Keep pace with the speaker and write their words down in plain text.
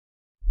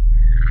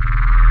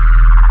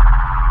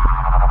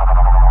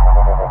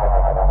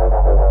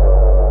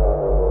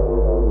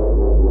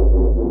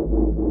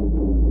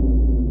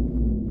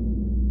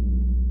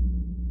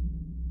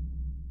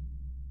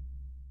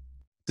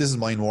This is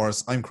Mind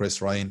Wars. I'm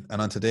Chris Ryan,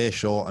 and on today's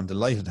show, I'm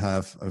delighted to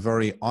have a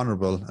very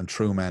honourable and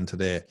true man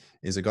today.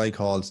 Is a guy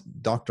called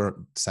Dr.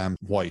 Sam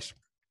White.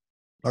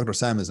 Dr.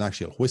 Sam is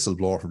actually a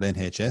whistleblower from the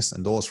NHS,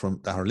 and those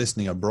that are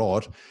listening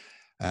abroad,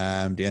 the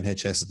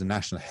NHS is the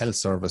National Health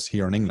Service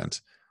here in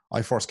England.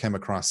 I first came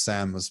across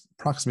Sam was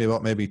approximately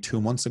about maybe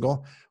 2 months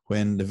ago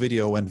when the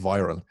video went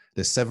viral.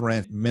 The 7 or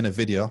 8 minute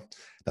video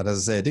that,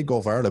 as I say, did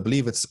go viral. I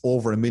believe it's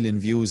over 1 million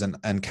views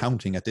and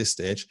counting at this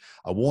stage.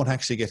 I won't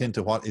actually get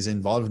into what is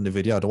involved in the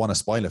video. I don't want to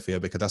spoil it for you,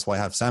 because that's why I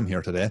have Sam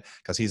here today,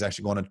 because he's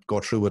actually going to go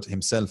through it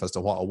himself as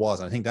to what it was.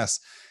 And I think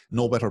that's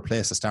no better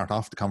place to start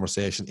off the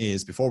conversation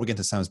is, before we get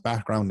into Sam's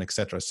background,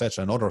 etc.,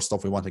 and other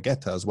stuff we want to get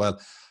to as well.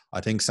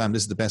 I think, Sam,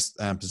 this is the best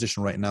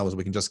position right now, is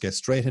we can just get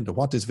straight into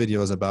what this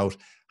video is about,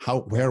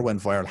 where it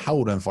went viral, how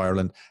it went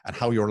viral, and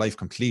how your life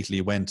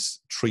completely went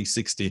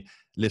 360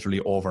 literally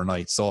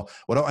overnight. So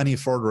without any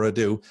further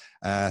ado,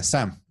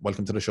 Sam,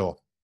 welcome to the show.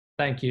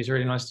 Thank you. It's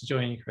really nice to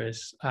join you,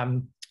 Chris.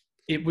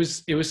 It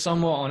was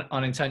somewhat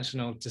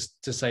unintentional,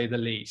 to say the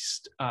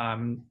least.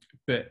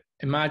 But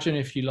imagine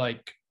if you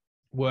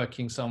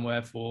working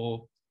somewhere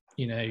for,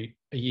 a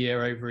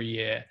year, over a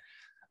year,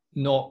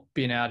 not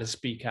being able to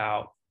speak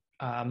out,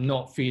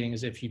 not feeling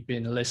as if you've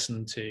been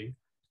listened to,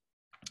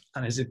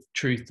 and as if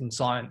truth and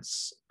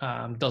science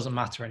doesn't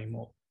matter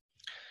anymore.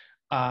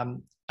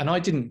 And I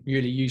didn't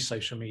really use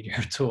social media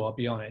at all, I'll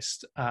be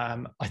honest.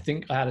 I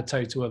think I had a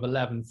total of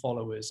 11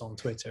 followers on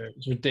Twitter. It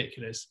was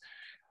ridiculous.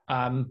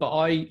 But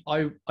I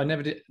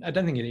never did. I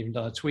don't think I'd even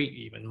done a tweet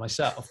even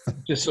myself,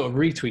 just sort of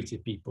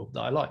retweeted people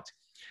that I liked.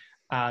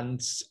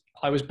 And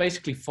I was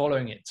basically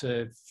following it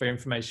for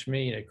information for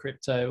me,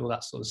 crypto, all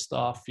that sort of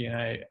stuff,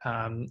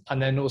 and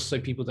then also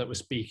people that were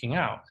speaking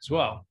out as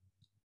well.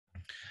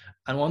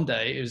 And one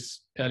day, it was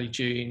early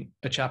June,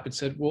 a chap had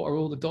said, "What are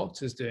all the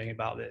doctors doing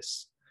about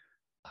this?"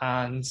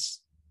 And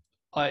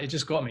it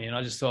just got me, and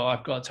I just thought,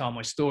 I've got to tell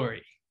my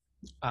story.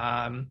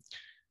 And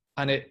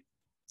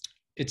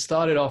it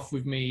started off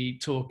with me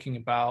talking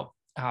about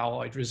how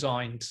I'd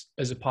resigned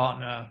as a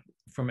partner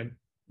from a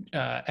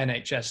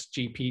NHS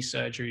GP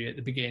surgery at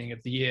the beginning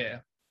of the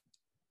year.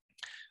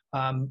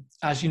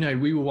 As you know,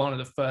 we were one of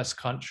the first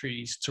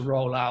countries to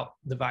roll out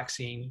the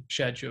vaccine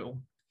schedule,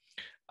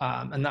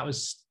 and that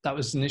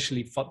was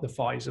initially the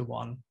Pfizer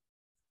one.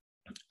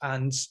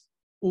 And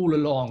all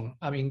along,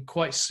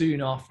 quite soon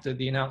after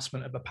the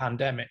announcement of a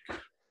pandemic,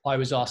 I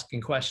was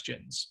asking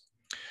questions.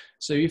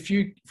 So if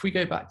we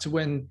go back to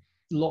when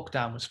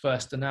lockdown was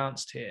first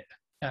announced here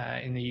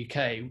in the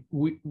UK,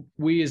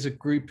 we as a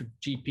group of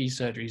GP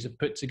surgeries have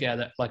put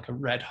together like a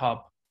red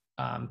hub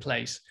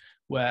place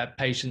where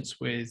patients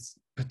with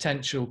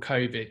potential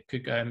COVID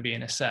could go and be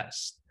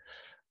assessed.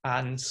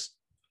 And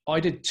I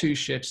did 2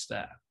 shifts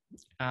there.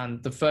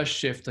 And the first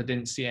shift, I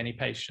didn't see any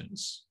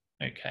patients.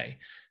 Okay.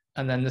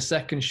 And then the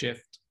second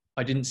shift,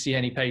 I didn't see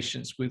any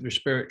patients with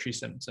respiratory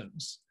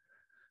symptoms.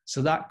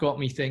 So that got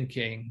me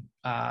thinking,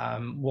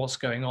 what's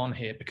going on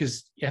here?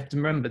 Because you have to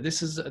remember,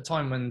 this is at a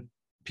time when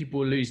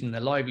people were losing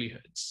their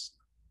livelihoods.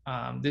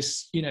 I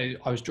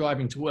was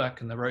driving to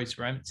work and the roads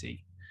were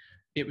empty.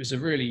 It was a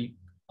really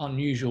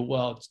unusual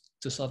world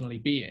to suddenly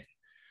be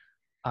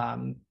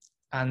in.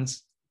 And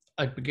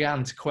I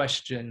began to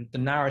question the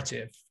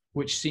narrative,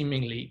 which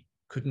seemingly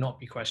could not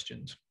be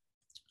questioned.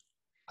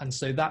 And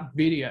so that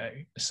video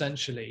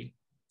essentially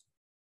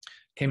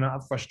came out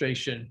of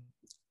frustration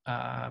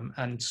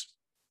and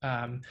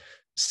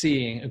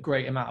seeing a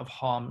great amount of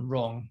harm and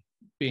wrong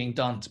being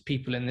done to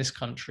people in this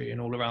country and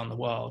all around the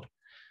world.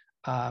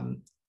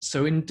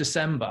 So in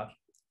December,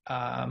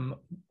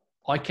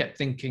 I kept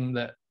thinking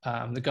that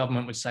the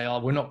government would say, "Oh,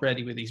 we're not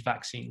ready with these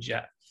vaccines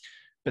yet."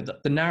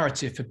 But the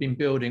narrative had been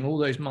building all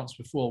those months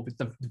before with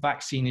the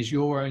vaccine is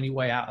your only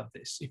way out of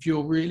this. If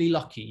you're really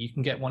lucky, you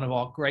can get one of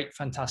our great,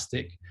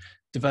 fantastic,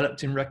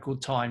 developed in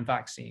record time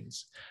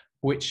vaccines,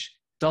 which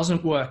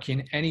doesn't work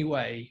in any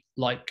way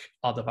like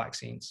other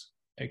vaccines.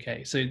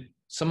 Okay, so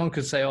someone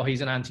could say, "Oh,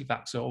 he's an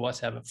anti-vaxxer," or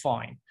whatever,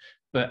 fine.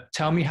 But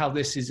tell me how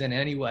this is in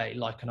any way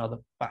like another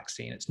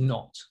vaccine. It's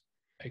not.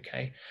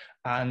 Okay,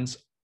 and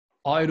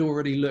I'd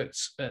already looked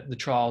at the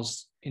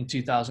trials in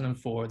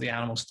 2004, the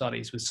animal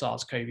studies with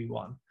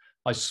SARS-CoV-1.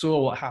 I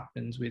saw what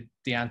happens with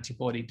the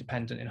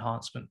antibody-dependent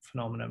enhancement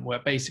phenomenon, where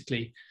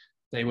basically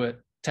they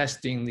were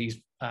testing these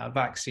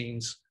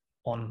vaccines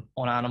on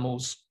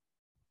animals,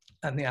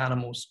 and the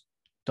animals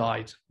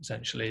died,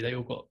 essentially. They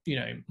all got,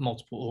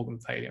 multiple organ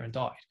failure and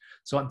died.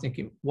 So I'm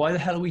thinking, why the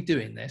hell are we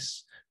doing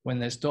this when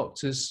there's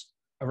doctors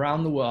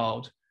around the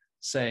world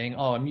saying,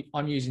 "Oh,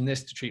 I'm using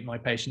this to treat my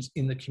patients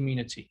in the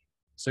community"?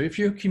 So if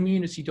you're a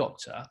community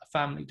doctor, a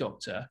family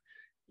doctor,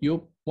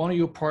 one of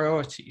your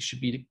priorities should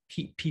be to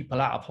keep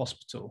people out of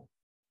hospital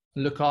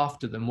and look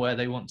after them where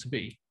they want to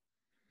be,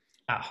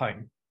 at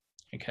home.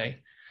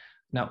 Okay.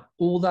 Now,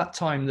 all that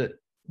time that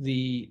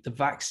the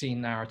vaccine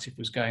narrative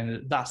was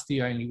going, that's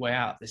the only way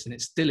out of this, and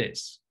it still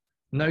is.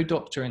 No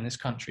doctor in this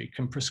country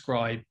can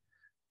prescribe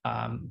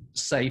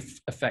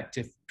safe,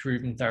 effective,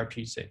 proven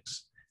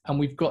therapeutics. And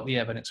we've got the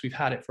evidence. We've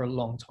had it for a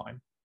long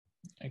time.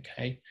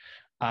 Okay.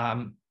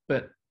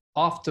 But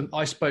after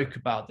I spoke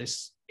about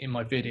this in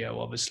my video,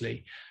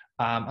 obviously,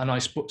 and I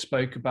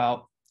spoke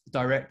about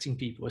directing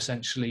people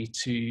essentially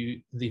to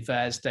the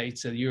VAERS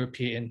data, the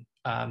European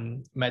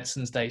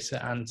medicines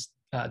data, and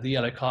the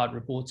yellow card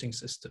reporting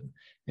system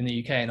in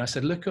the UK. And I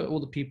said, look at all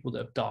the people that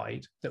have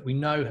died, that we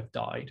know have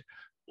died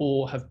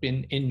or have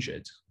been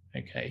injured,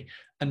 okay,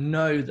 and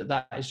know that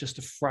that is just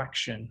a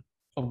fraction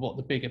of what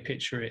the bigger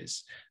picture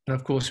is. And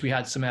of course, we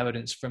had some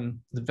evidence from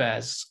the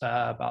VAERS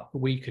about a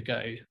week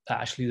ago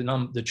that actually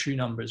the true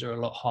numbers are a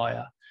lot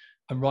higher.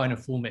 And Rainer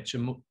Fulmich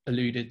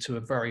alluded to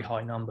a very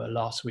high number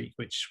last week,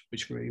 which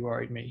really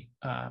worried me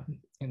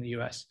in the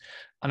US.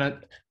 And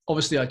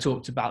obviously, I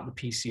talked about the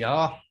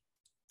PCR,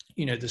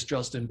 you know, this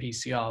Dresden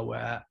PCR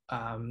where,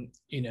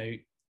 you know,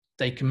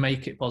 they can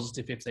make it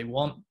positive if they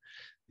want.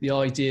 The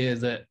idea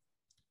that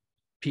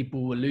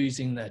people were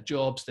losing their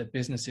jobs, their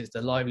businesses,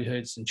 their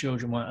livelihoods, and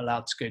children weren't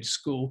allowed to go to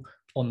school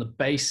on the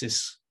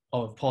basis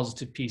of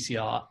positive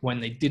PCR when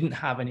they didn't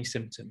have any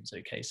symptoms.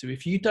 Okay, so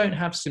if you don't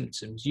have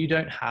symptoms, you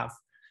don't have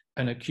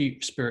an acute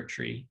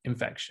respiratory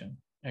infection.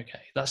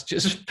 Okay, that's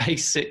just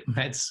basic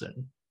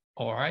medicine.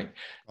 All right,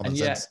 and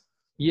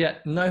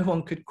yet no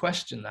one could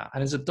question that.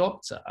 And as a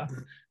doctor,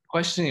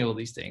 questioning all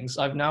these things,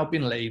 I've now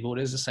been labeled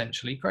as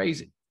essentially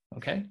crazy.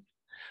 Okay,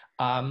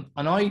 and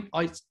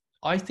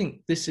I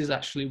think this is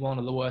actually one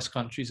of the worst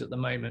countries at the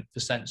moment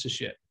for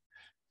censorship,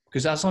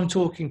 because as I'm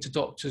talking to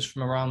doctors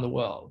from around the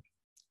world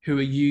who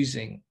are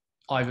using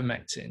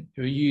ivermectin,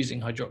 who are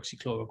using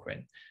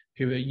hydroxychloroquine,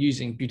 who are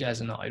using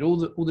budesonide,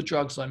 all the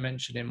drugs I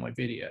mentioned in my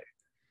video,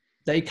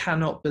 they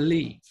cannot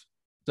believe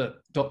that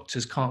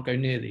doctors can't go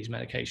near these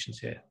medications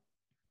here.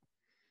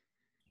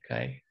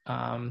 Okay,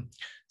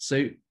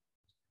 so,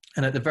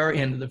 and at the very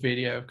end of the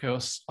video, of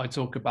course, I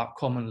talk about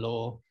common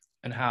law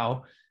and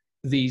how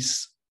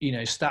these, you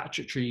know,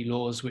 statutory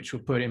laws which were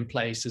put in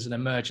place as an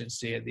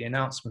emergency at the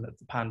announcement of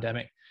the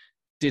pandemic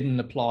didn't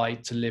apply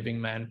to living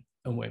men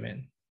and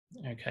women.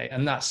 Okay,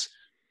 and that's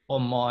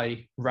on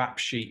my rap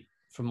sheet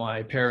for my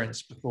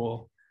appearance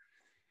before.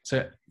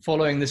 So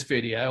following this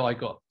video, I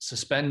got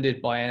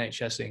suspended by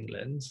NHS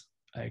England.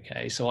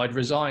 Okay, so I'd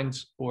resigned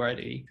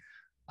already,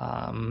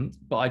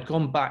 but I'd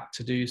gone back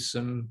to do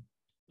some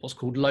what's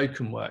called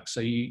locum work.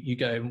 So you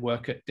go and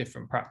work at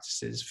different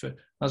practices. I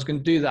was going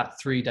to do that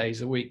 3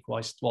 days a week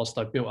whilst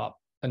I built up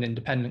an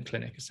independent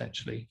clinic,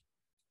 essentially.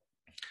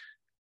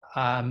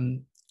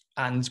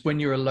 And when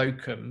you're a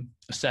locum,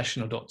 a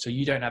sessional doctor,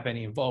 you don't have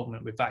any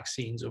involvement with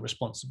vaccines or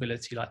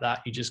responsibility like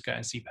that. You just go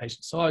and see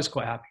patients. So I was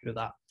quite happy with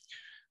that.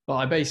 But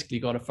I basically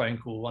got a phone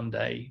call one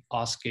day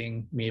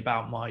asking me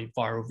about my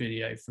viral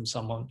video from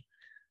someone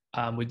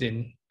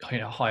within, you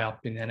know, high up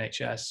in the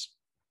NHS.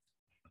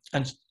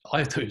 And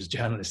I thought it was a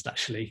journalist,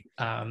 actually.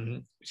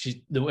 The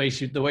way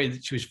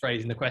that she was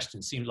phrasing the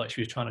question seemed like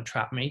she was trying to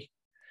trap me.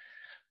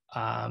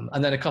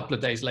 And then a couple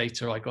of days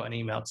later, I got an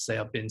email to say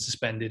I've been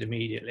suspended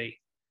immediately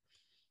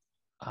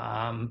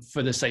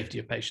for the safety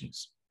of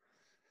patients.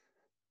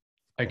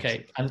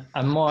 Okay,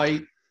 and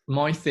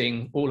my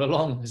thing all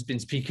along has been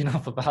speaking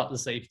up about the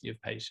safety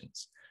of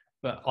patients,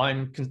 but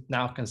I'm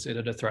now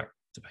considered a threat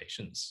to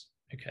patients.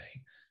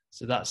 Okay,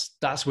 so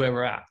that's where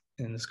we're at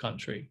in this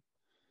country.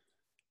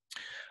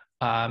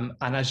 And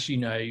as you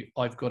know,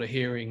 I've got a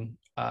hearing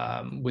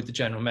with the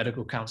General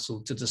Medical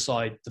Council to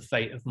decide the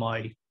fate of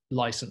my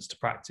license to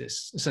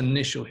practice. It's an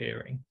initial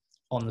hearing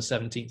on the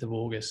 17th of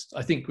August.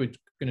 I think we're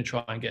going to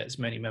try and get as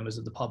many members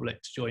of the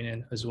public to join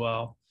in as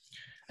well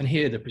and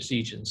hear the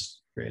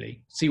procedures,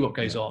 really, see what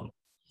goes on.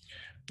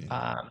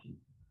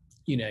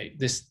 You know,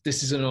 this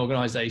is an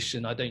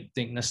organization I don't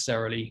think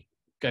necessarily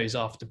goes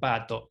after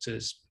bad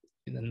doctors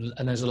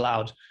and has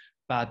allowed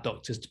bad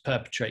doctors to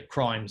perpetrate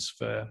crimes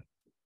for,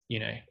 you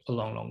know, a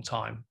long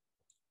time.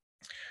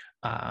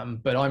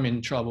 But I'm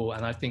in trouble,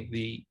 and I think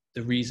the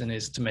reason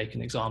is to make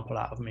an example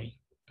out of me,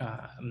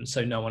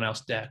 so no one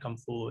else dare come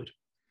forward.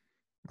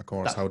 Of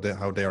course, how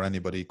dare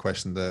anybody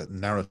question the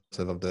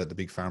narrative of the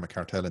big pharma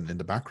cartel in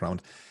the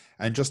background?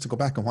 And just to go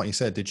back on what you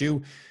said,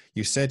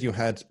 you said you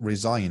had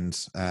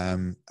resigned.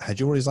 Had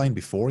you resigned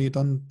before you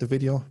done the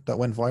video that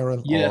went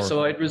viral? Yeah,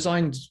 so I'd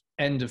resigned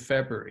end of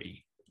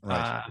February.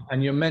 Right.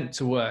 And you're meant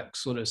to work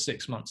sort of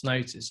 6 months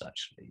notice,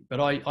 actually.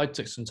 But I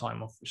took some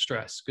time off for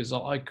stress because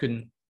I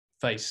couldn't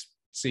face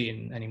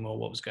seeing anymore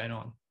what was going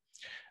on.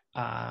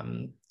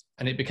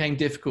 And it became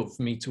difficult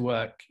for me to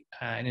work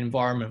in an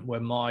environment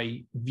where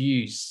my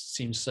views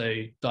seemed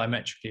so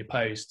diametrically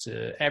opposed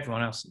to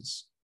everyone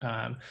else's.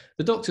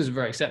 The doctors are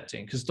very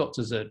accepting because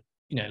doctors are,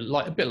 you know,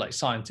 like a bit like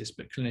scientists,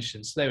 but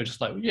clinicians. They were just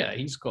like, well, yeah,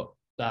 he's got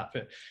that.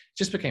 But it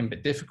just became a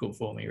bit difficult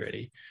for me,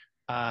 really.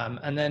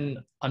 And then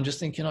I'm just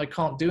thinking, I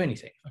can't do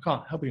anything. I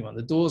can't help anyone.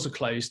 The doors are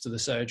closed to the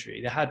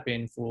surgery. They had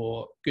been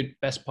for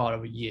best part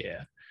of a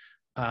year.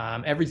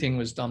 Everything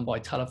was done by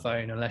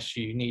telephone unless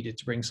you needed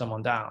to bring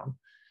someone down.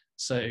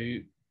 So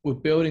we're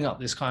building up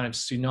this kind of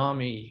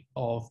tsunami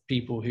of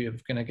people who are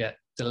going to get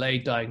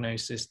delayed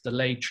diagnosis,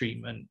 delayed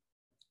treatment,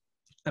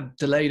 and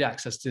delayed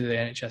access to the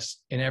NHS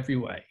in every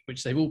way,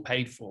 which they've all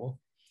paid for.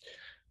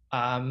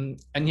 And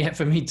yet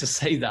for me to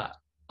say that,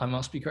 I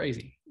must be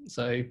crazy.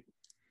 So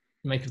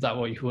make of that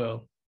what you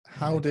will.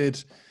 How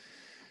did,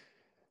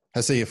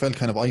 I say, you felt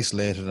kind of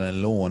isolated and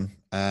alone,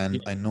 and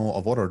Yeah. I know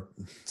of other,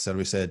 shall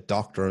we say,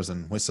 doctors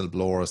and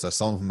whistleblowers that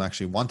some of them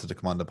actually wanted to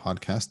come on the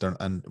podcast,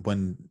 and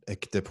when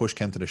the push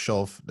came to the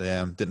shove,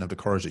 they didn't have the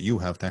courage that you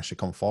have to actually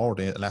come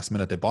forward. Last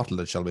minute they bottled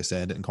it, shall we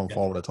say, and didn't come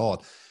forward at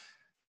all.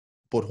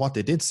 But what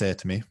they did say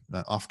to me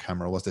off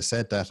camera was they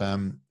said that,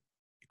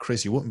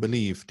 Chris, you wouldn't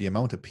believe the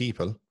amount of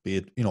people, be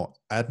it,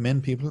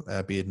 admin people,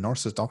 be it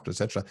nurses,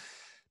 doctors, etc.,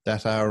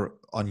 that are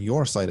on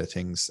your side of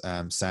things,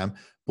 Sam,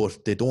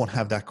 but they don't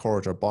have that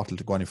courage or bottle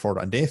to go any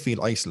further. And they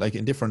feel isolated, like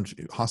in different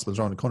hospitals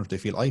around the country, they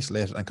feel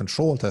isolated and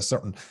controlled to a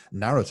certain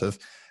narrative,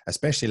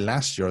 especially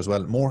last year as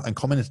well, more and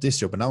coming into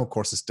this year. But now, of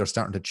course, they're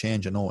starting to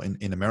change,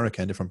 in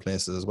America and different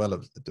places as well. There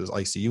was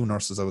ICU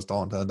nurses I was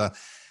talking to, that.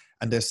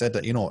 And they said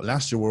that,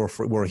 last year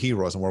we were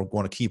heroes and we're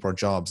going to keep our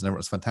jobs and everything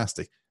was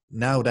fantastic.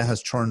 Now that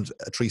has turned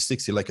a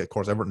 360, like, of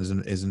course,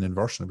 everything is an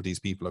inversion with these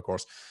people, of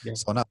course. Yeah.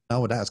 So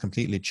now that has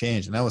completely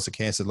changed. And now it's a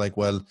case of like,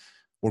 well,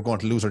 we're going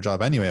to lose our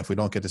job anyway if we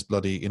don't get this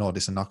bloody,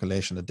 this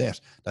inoculation of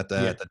debt that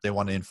they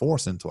want to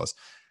enforce into us.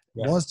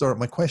 Yeah.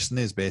 My question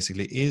is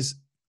basically,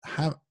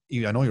 I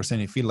know you're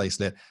saying you feel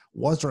isolated.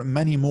 Was there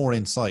many more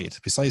inside,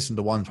 besides from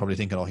the one probably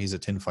thinking, oh, he's a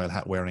tinfoil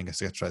hat wearing,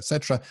 etc.,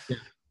 etc.? Yeah.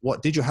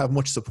 What did you have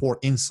much support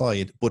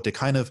inside? But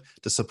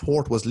the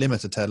support was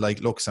limited to like,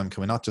 look, Sam,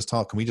 can we not just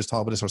talk? Can we just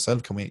talk about this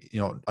ourselves? Can we,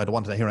 I don't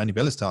want to hear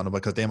anybody else talking about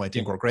it because they might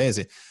think we're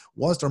crazy.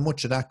 Was there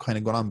much of that kind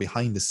of going on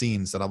behind the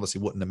scenes that obviously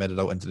wouldn't have made it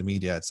out into the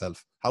media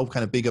itself? How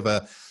kind of big of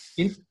a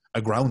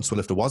groundswell,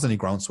 if there was any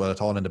groundswell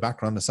at all in the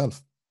background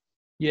itself?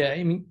 Yeah,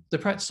 I mean, the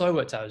practice I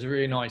worked at was a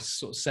really nice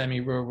sort of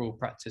semi-rural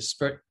practice,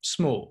 very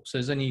small. So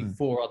there's only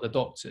 4 other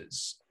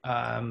doctors.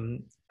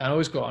 And I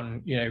always got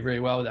on, really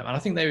well with them. And I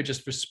think they were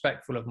just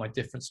respectful of my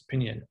different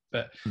opinion.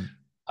 But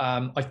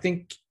I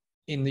think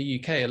in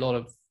the UK, a lot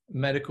of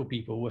medical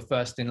people were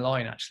first in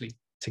line actually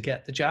to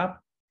get the jab.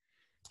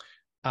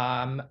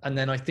 And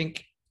then I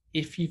think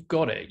if you've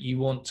got it, you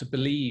want to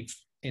believe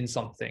in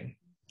something,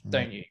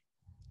 don't you?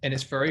 And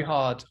it's very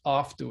hard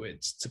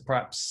afterwards to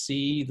perhaps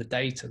see the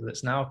data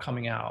that's now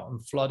coming out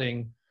and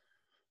flooding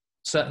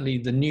certainly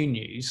the new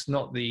news,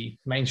 not the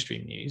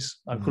mainstream news.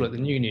 I call it the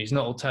new news,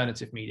 not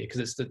alternative media,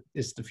 because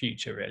it's the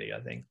future, really,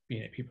 I think,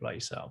 people like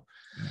yourself.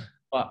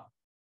 But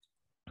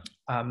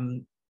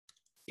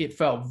it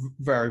felt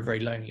very,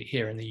 very lonely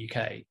here in the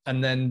UK.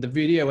 And then the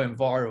video went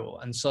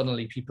viral and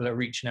suddenly people are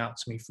reaching out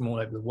to me from all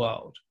over the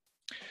world.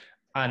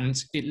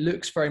 And it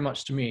looks very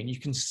much to me, and you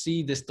can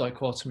see this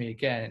dichotomy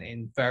again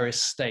in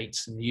various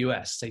states in the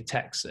US, say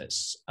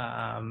Texas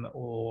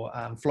or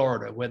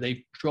Florida, where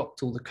they've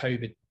dropped all the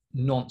COVID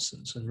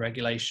nonsense and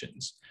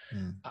regulations.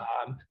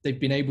 They've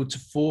been able to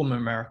form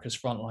America's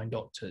frontline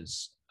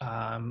doctors,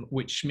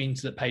 which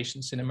means that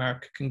patients in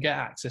America can get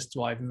access to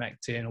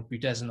ivermectin or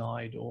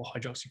budesonide or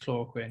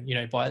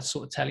hydroxychloroquine, via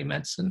sort of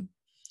telemedicine.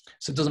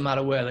 So it doesn't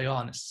matter where they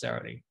are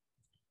necessarily.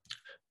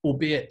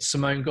 Albeit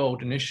Simone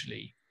Gold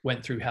initially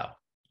went through hell.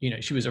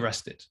 She was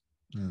arrested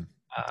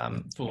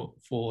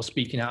for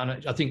speaking out.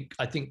 And I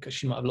think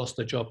she might have lost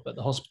her job at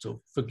the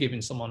hospital for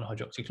giving someone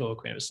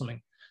hydroxychloroquine. It was something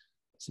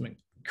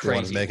crazy. You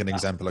want to make an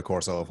example, of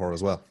course, of her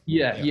as well.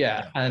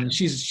 Yeah. And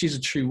she's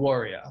a true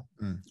warrior.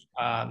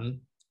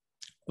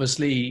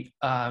 Obviously,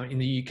 in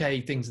the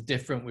UK, things are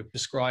different with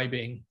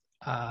prescribing.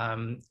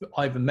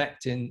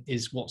 Ivermectin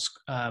is what's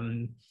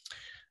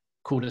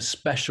called a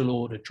special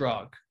order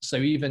drug. So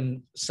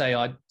even say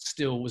I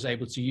still was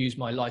able to use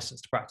my license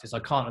to practice, I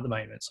can't at the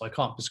moment, so I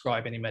can't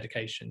prescribe any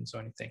medications or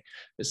anything.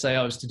 But say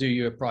I was to do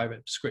you a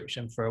private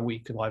prescription for a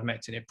week of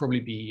ivermectin, it'd probably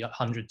be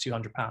 100,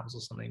 200 pounds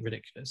or something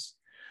ridiculous.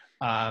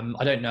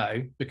 I don't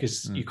know,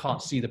 because you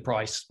can't see the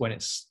price when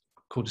it's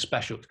called a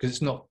special, because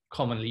it's not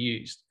commonly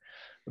used.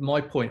 But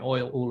my point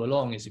all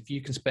along is if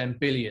you can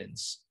spend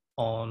billions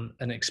on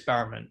an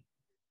experiment,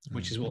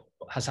 which is what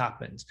has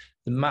happened,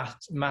 the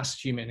mass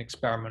human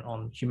experiment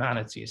on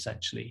humanity,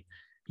 essentially,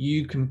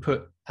 you can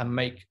put and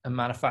make and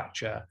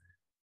manufacture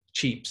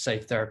cheap,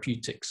 safe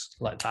therapeutics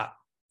like that.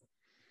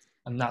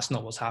 And that's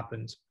not what's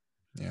happened.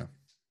 Yeah.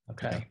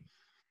 Okay.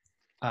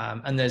 Yeah.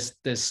 And there's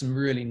some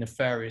really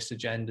nefarious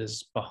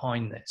agendas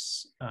behind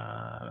this.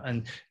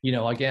 And,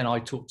 again, I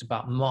talked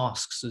about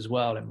masks as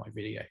well in my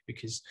video,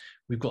 because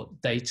we've got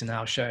data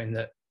now showing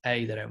that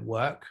they don't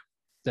work.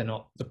 They're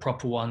not the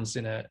proper ones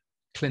in a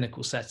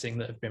clinical setting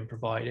that have been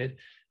provided.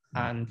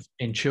 And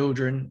in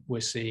children,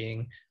 we're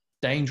seeing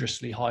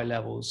dangerously high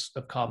levels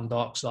of carbon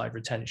dioxide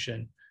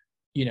retention,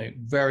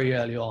 very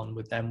early on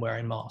with them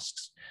wearing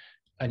masks.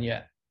 And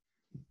yet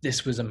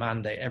this was a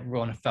mandate.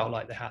 Everyone felt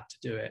like they had to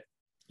do it,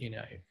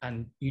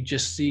 and you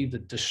just see the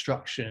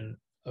destruction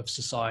of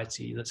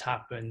society that's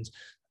happened.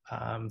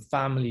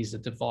 Families are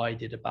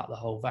divided about the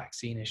whole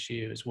vaccine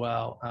issue as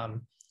well.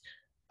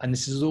 And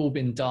this has all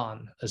been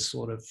done as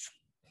sort of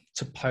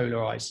to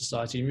polarize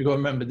society. And you've got to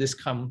remember, this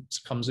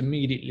comes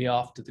immediately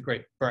after the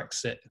great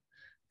Brexit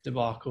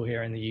debacle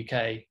here in the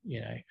UK,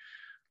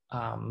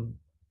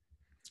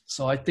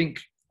 so I think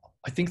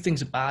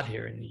things are bad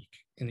here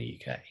in the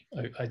UK.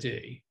 I do.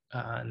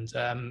 And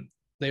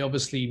they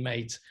obviously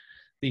made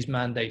these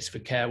mandates for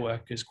care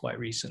workers quite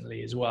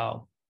recently as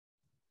well.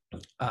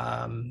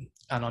 And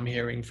I'm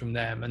hearing from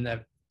them, and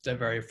they're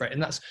very afraid.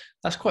 And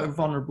that's quite a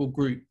vulnerable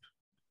group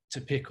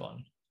to pick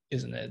on,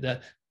 isn't it?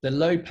 They're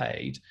low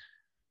paid,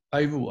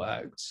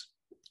 overworked,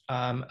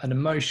 and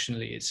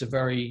emotionally it's a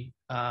very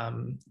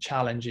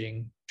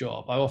challenging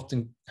job. I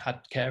often had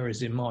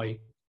carers in my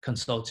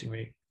consulting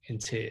room in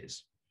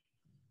tears,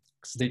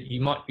 because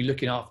you might be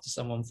looking after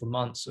someone for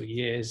months or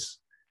years,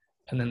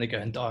 and then they go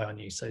and die on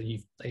you. So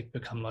they've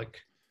become like,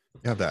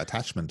 you have that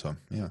attachment to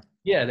them.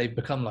 Yeah, they've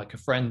become like a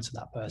friend to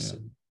that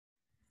person.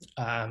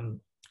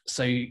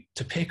 So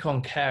to pick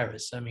on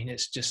carers, I mean,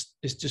 it's just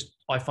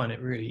I find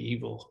it really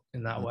evil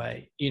in that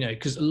way,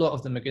 because a lot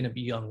of them are going to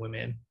be young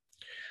women,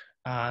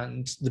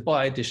 and the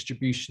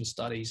biodistribution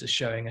studies are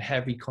showing a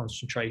heavy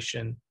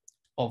concentration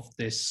of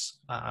this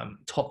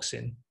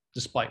toxin,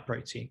 the spike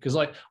protein, because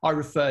I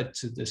referred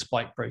to the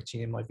spike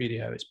protein in my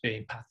video as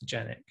being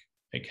pathogenic.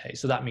 Okay,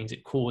 so that means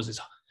it causes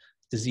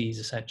disease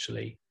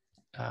essentially,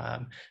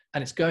 and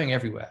it's going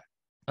everywhere,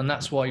 and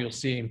that's why you're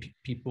seeing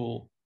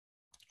people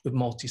with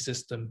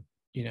multi-system,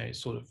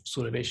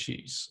 sort of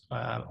issues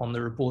on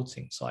the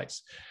reporting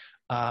sites.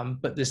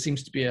 But there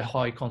seems to be a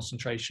high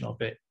concentration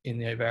of it in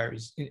the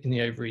ovaries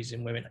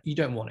in women. You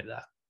don't want it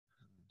there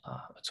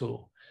at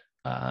all.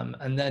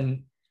 And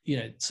then,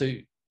 so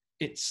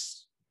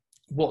it's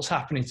what's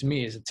happening to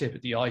me is a tip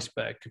of the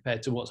iceberg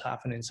compared to what's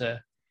happening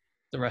to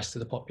the rest of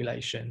the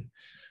population.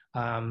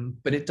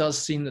 But it does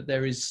seem that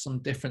there is some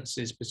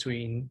differences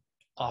between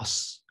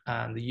us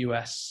and the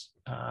US.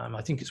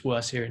 I think it's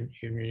worse here in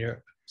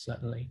Europe,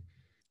 certainly.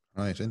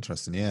 Right,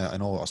 interesting. Yeah, I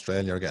know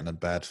Australia are getting it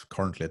bad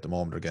currently at the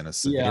moment. They're getting it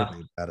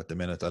severely bad at the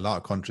minute. A lot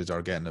of countries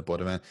are getting it, but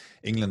I mean,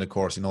 England, of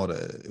course, they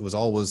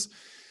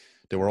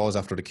were always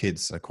after the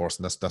kids, of course,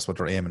 and that's what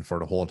they're aiming for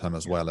the whole time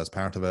as well. As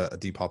part of a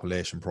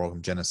depopulation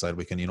program, genocide,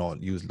 we can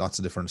use lots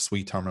of different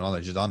sweet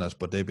terminologies on it,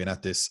 but they've been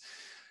at this.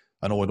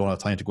 I know I don't have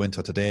time to go into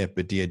it today,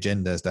 but the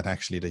agendas that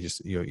actually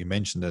you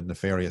mentioned, the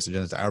nefarious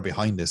agendas that are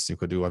behind this,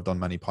 I've done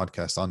many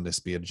podcasts on this,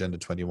 be it Agenda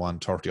 21,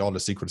 30, all the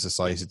secret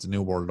societies, the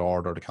New World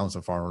Order, the Council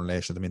on Foreign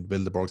Relations, the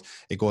Bilderbergs,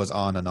 it goes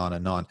on and on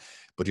and on.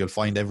 But you'll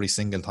find every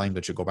single time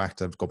that you go back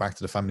to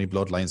the family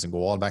bloodlines and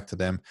go all back to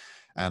them.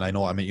 And I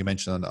know, you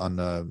mentioned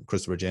on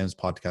Christopher James'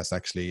 podcast,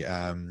 actually,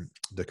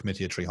 the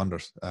Committee of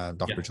 300,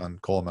 Dr. John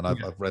Coleman.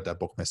 I've read that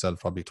book myself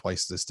probably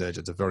twice at this stage.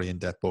 It's a very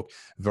in-depth book,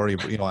 very,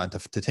 and to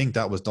think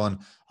that was done,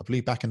 I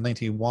believe back in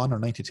 91 or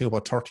 92,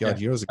 about 30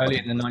 odd years ago. Early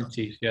in the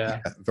 90s,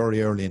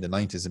 very early in the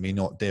 90s. I mean,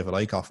 David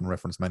Icke often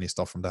referenced many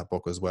stuff from that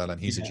book as well, and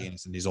he's a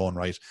genius in his own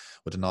right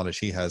with the knowledge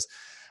he has.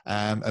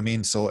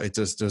 So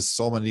there's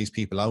so many of these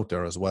people out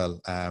there as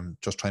well,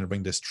 just trying to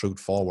bring this truth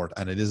forward,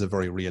 and it is a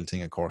very real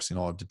thing, of course.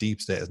 The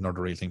deep state is not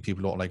a real thing.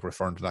 People don't like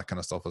referring to that kind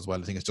of stuff as well.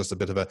 I think it's just a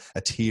bit of a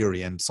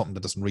theory and something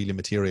that doesn't really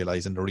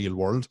materialize in the real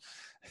world.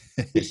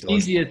 It's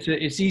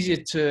easier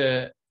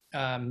to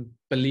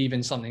believe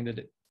in something that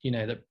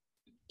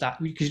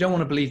because you don't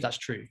want to believe that's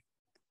true,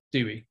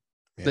 do we?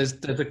 Yeah.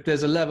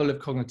 There's a level of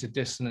cognitive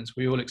dissonance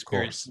we all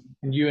experience,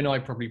 and you and I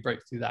probably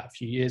broke through that a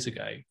few years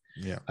ago.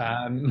 Yeah,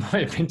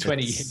 might have been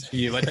 20 years for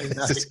you. I don't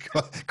know. It's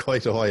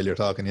quite a while you're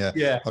talking.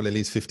 Yeah, probably at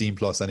least 15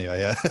 plus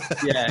anyway.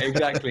 Yeah,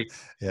 exactly.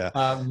 Yeah.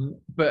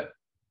 But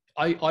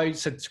I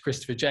said to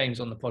Christopher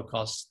James on the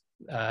podcast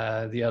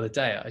the other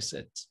day, I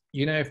said,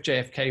 if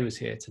JFK was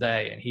here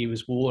today and he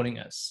was warning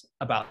us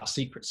about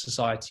secret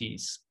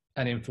societies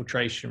and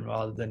infiltration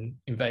rather than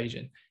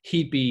invasion,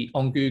 he'd be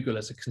on Google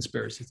as a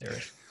conspiracy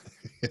theorist.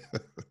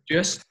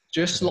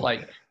 just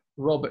like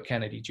Robert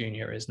Kennedy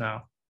Jr. is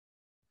now.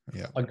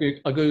 Yeah, I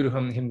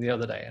googled him the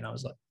other day, and I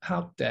was like,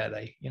 "How dare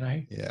they?"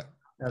 Yeah,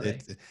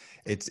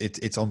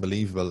 it's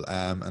unbelievable.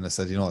 And I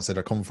said,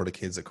 they're coming for the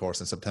kids, of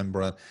course, in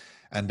September,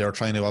 and they're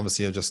trying to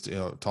obviously just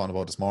talking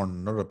about this morning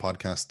another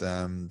podcast.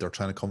 They're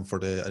trying to come for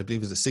I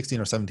believe it's the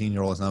 16 or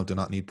 17-year-olds now do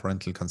not need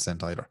parental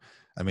consent either.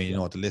 I mean,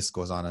 the list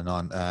goes on and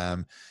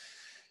on.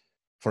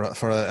 For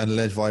an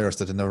alleged virus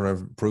that had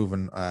never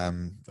proven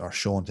or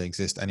shown to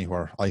exist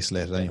anywhere,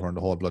 isolated anywhere in the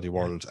whole bloody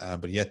world,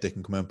 but yet they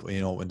can come up,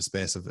 in the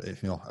space of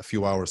a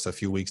few hours to a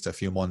few weeks to a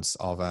few months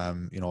of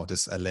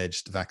this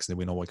alleged vaccine.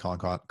 We know we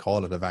can't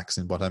call it a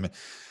vaccine, but I mean,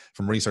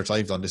 from research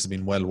I've done, this has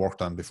been well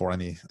worked on before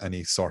any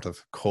sort of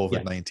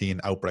COVID-19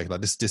 outbreak. Like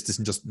this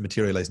didn't just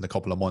materialize in a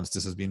couple of months.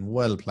 This has been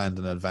well planned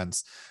in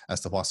advance as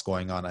to what's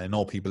going on. I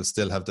know people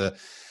still have the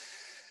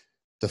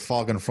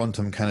fog in front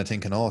of him, kind of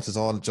thinking, it's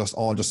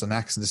all just an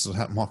accident. This is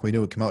what can we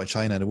do? We come out of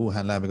China and the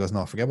Wuhan lab. He goes,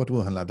 no, forget about the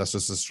Wuhan lab. That's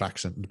just a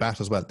distraction. The bat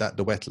as well.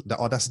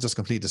 That's just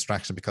complete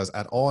distraction, because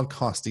at all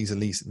costs, these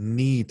elites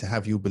need to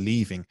have you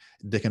believing.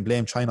 They can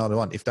blame China all they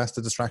want. If that's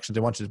the distraction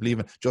they want you to believe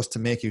in, just to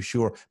make you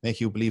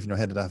believe in your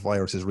head that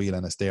virus is real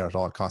and it's there at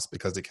all costs,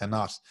 because they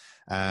cannot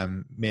have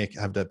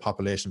the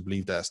population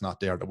believe that it's not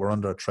there, that we're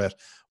under a threat.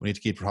 We need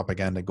to keep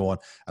propaganda going.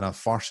 And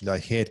unfortunately,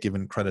 I hate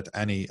giving credit to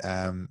any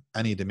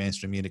of the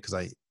mainstream media, because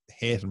I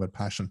hate them with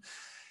passion.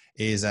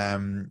 is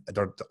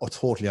they're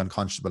totally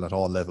unconscionable at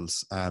all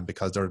levels,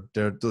 because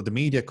the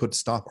media could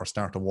stop or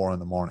start a war in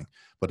the morning,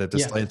 but they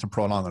decided to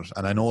prolong it.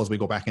 And I know as we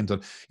go back into,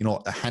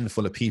 a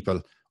handful of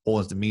people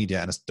owns the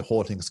media, and the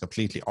whole thing is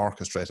completely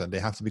orchestrated, and they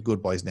have to be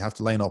good boys, and they have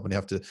to line up, and they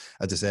have to,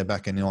 as they say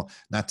back in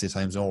Nazi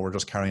times, we're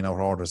just carrying out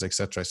orders,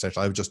 etc.,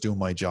 etc. I would just do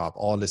my job.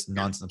 All this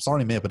nonsense. I'm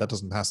sorry, mate, but that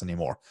doesn't pass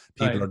anymore.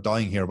 People are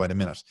dying here by the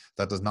minute.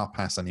 That does not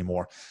pass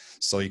anymore.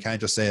 So you can't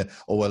just say,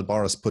 oh well,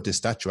 Boris put this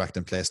Statue Act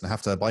in place and I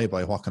have to abide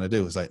by. What can I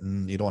do? It's like,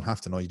 you don't have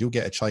to. You do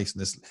get a choice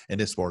in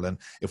this world. And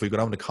if we go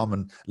down to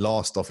common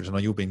law stuff, which I know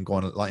you've been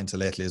going a lot into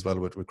lately as well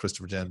with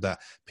Christopher James, that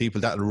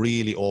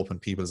really open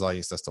people's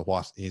eyes as to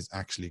what is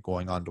actually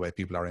going on, the way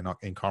people are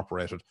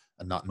incorporated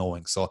and not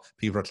knowing. So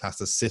people are classed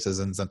as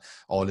citizens, and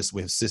all this,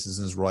 we have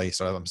citizens' rights,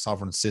 or I'm a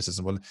sovereign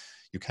citizen. Well,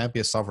 you can't be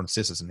a sovereign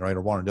citizen. You're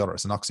either one or the other.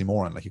 It's an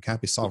oxymoron. Like, you can't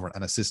be sovereign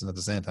and a citizen at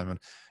the same time.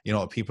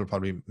 And people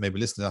probably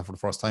maybe listening to that for the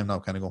first time now,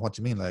 kind of go, what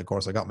do you mean? Like, of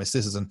course I got my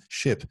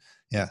citizenship.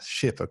 Yeah,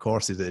 ship, of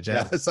course he did.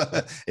 Yeah,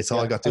 it's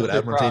all got to do with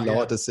Admiralty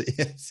law to see.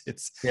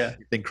 It's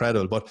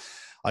incredible. But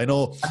I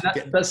know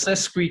that's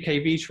Sesqui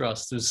KV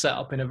Trust was set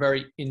up in a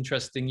very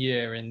interesting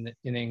year in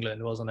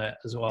England, wasn't it,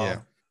 as well? Yeah.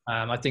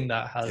 I think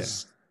that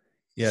has.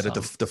 Yeah,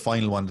 the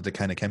final one that they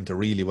kind of came to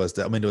really was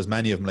that, there was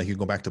many of them, like you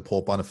go back to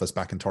Pope Boniface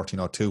back in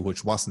 1302,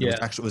 which wasn't,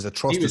 it was a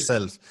trust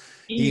itself.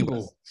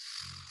 Evil.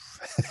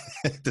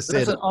 That's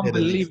an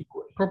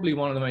unbelievable, probably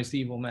one of the most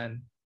evil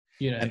men,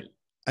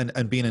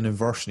 And being an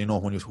inversion,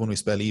 when we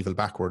spell evil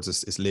backwards,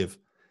 is live.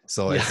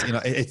 So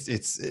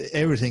it's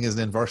everything is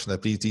an inversion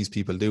that these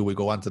people do. We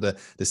go on to the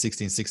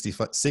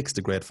 1666,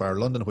 the Great Fire of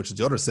London, which is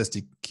the other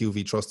Sesqui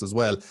QV Trust as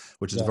well,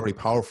 which is a very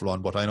powerful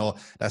one. But I know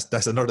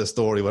that's another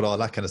story with all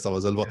that kind of stuff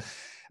as well. But,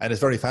 and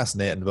it's very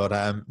fascinating. But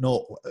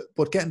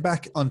but getting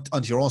back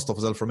onto your own stuff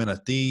as well for a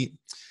minute,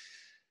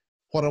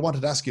 what I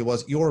wanted to ask you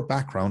was your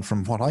background.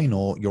 From what I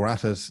know, you're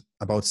at it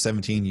about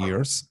 17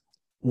 years.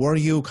 Were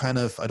you kind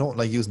of, I don't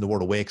like using the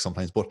word awake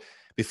sometimes, but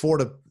before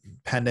the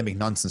pandemic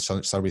nonsense,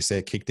 shall we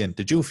say, kicked in,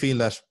 did you feel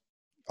that,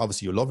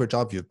 obviously you love your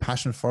job, you have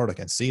passion for it, I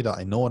can see that,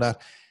 I know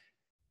that,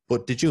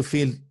 but did you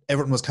feel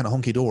everything was kind of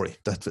hunky-dory,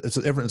 that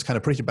everything's kind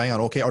of pretty bang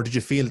on okay, or did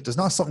you feel there's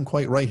not something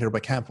quite right here,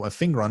 but I can't put my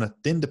finger on it?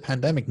 Then the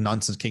pandemic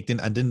nonsense kicked in,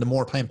 and then the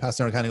more time passed,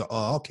 I kind of go,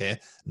 oh, okay,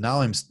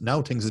 now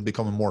things is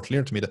becoming more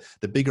clear to me, that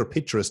the bigger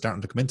picture is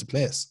starting to come into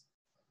place.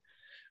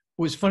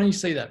 Well, it's funny you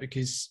say that,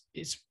 because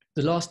it's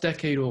the last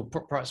decade or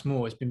perhaps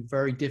more, it's been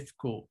very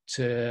difficult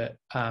to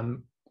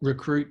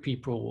recruit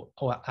people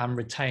and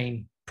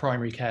retain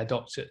primary care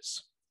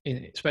doctors,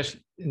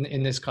 especially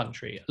in this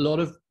country. A lot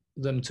of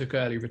them took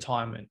early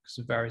retirement because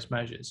of various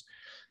measures.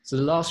 So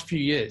the last few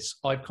years,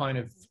 I've kind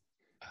of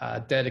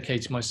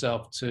dedicated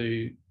myself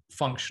to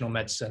functional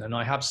medicine, and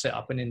I have set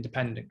up an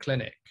independent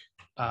clinic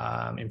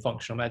in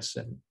functional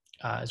medicine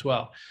as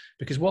well.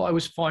 Because what I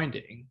was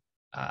finding,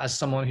 as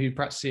someone who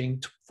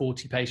practicing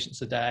 40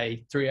 patients a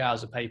day, 3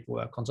 hours of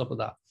paperwork on top of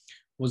that,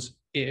 was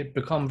it had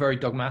become very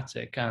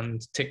dogmatic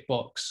and tick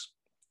box.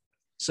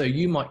 So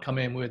you might come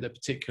in with a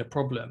particular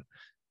problem,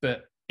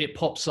 but it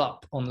pops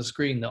up on the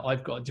screen that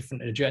I've got a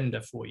different agenda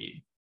for you,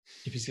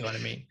 if you see what I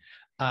mean.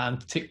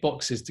 And tick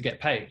boxes to get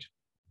paid.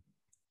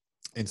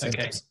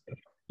 Incentives.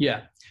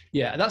 Okay.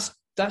 Yeah.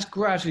 That's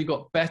gradually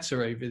got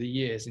better over the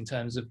years in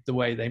terms of the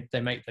way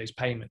they make those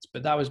payments,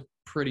 but that was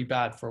pretty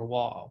bad for a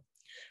while.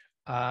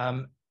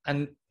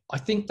 And I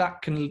think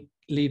that can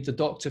leave the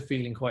doctor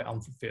feeling quite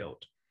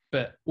unfulfilled,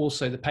 but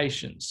also the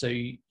patient. So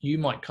you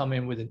might come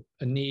in with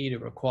a need, a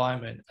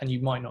requirement, and you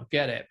might not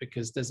get it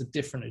because there's a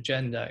different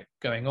agenda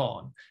going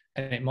on.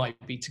 And it might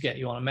be to get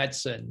you on a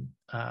medicine,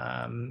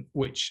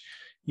 which,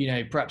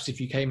 perhaps if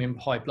you came in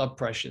with high blood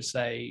pressure,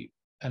 say,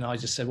 and I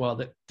just said,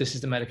 well, this is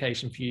the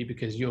medication for you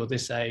because you're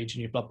this age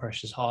and your blood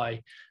pressure is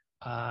high.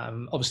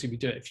 Obviously, we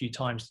do it a few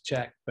times to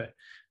check, but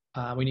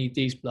we need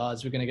these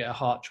bloods, we're going to get a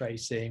heart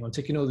tracing, I'm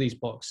ticking all these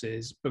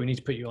boxes, but we need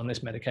to put you on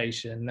this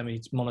medication, and then we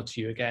need to monitor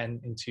you again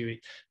in 2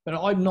 weeks. But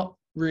I'm not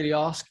really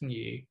asking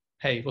you,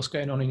 hey, what's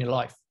going on in your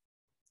life?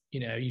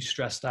 You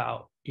stressed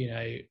out,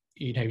 you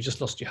just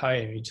lost your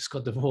home, you just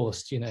got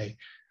divorced,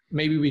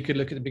 maybe we could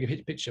look at the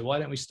bigger picture. Why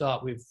don't we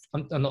start with,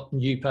 I'm not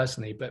you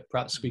personally, but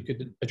perhaps we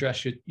could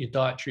address your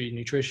dietary and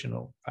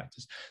nutritional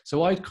practice.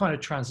 So I kind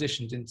of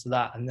transitioned into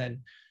that, and then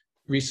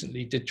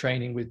recently did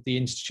training with the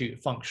Institute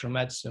of Functional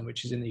Medicine,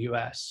 which is in the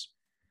US.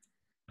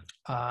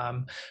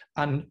 And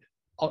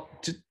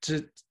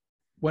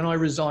when I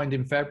resigned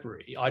in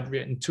February, I'd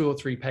written 2 or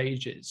 3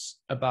 pages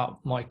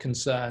about my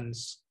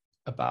concerns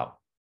about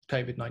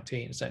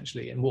COVID-19,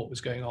 essentially, and what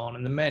was going on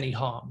and the many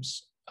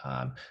harms.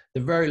 The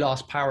very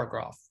last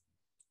paragraph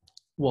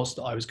was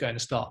that I was going to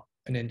start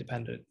an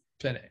independent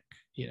clinic,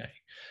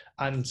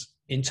 And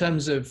in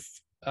terms of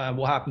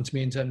what happened to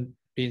me in terms of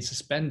being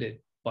suspended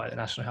by the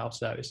National Health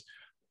Service,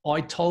 I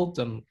told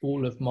them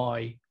all of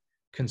my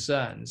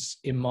concerns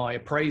in my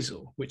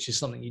appraisal, which is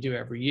something you do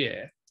every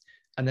year.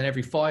 And then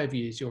every 5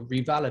 years, you're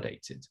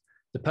revalidated.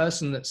 The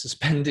person that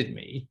suspended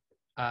me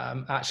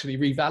actually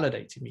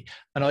revalidated me.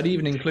 And I'd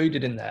even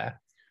included in there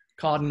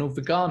Cardinal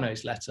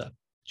Vigano's letter.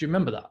 Do you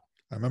remember that?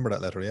 I remember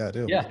that letter. Yeah, I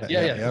do.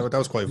 Yeah. But that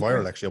was quite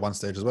viral actually at one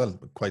stage as well,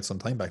 quite some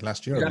time back,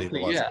 last year, I believe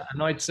it was. Yeah.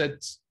 And I'd said,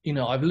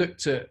 I've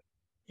looked at,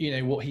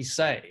 what he's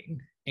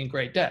saying in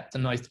great depth.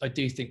 And I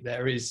do think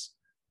there is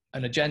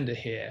an agenda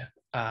here.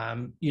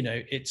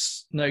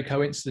 It's no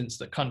coincidence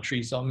that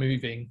countries are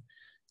moving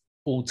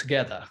all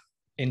together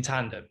in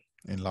tandem.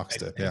 In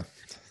lockstep, yeah.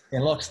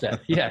 In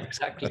lockstep, yeah,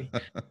 exactly.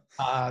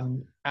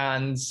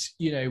 And,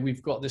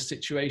 we've got this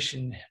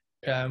situation,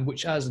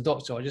 which as a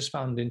doctor, I just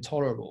found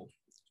intolerable,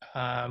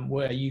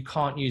 where you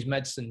can't use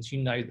medicines,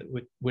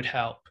 that would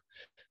help.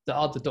 The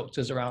other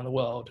doctors around the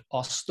world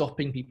are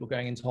stopping people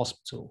going into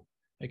hospital,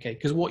 okay?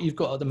 Because what you've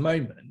got at the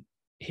moment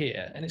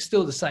here, and it's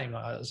still the same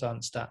as I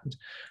understand,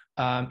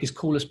 is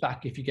call us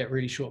back if you get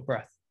really short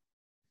breath.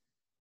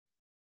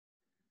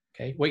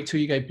 Okay, wait till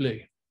you go blue.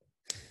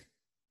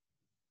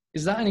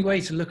 Is that any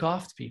way to look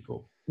after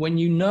people when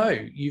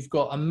you've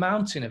got a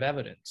mountain of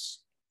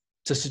evidence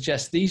to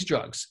suggest these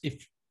drugs,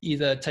 if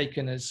either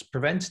taken as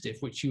preventative,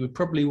 which you would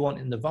probably want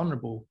in the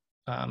vulnerable,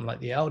 like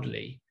the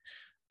elderly,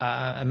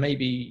 and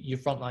maybe your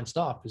frontline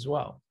staff as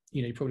well,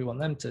 you probably want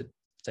them to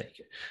take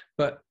it.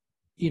 But,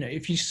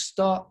 if you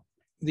start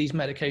these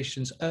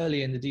medications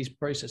early in the disease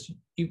process,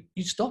 you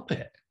stop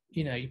it,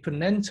 you put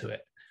an end to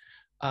it.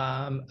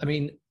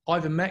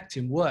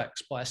 Ivermectin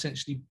works by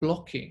essentially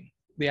blocking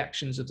the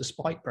actions of the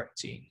spike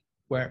protein,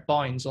 where it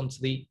binds onto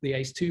the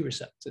ACE2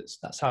 receptors.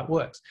 That's how it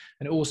works.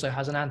 And it also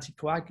has an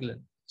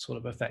anticoagulant sort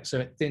of effect. So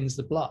it thins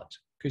the blood,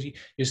 because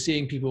you're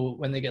seeing people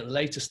when they get the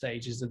later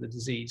stages of the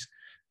disease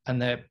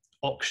and their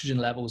oxygen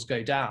levels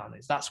go down,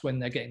 that's when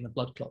they're getting the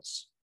blood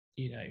clots,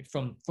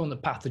 from the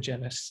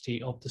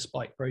pathogenicity of the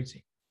spike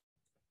protein.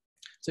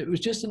 So it was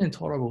just an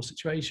intolerable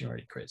situation,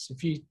 really, Chris.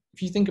 If you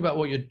think about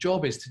what your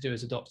job is to do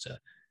as a doctor,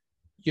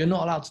 you're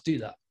not allowed to do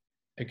that.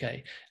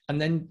 Okay.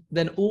 And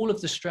then all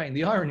of the strain,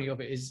 the irony of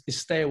it is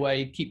stay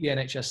away, keep the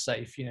NHS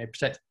safe,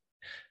 protect,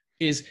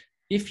 is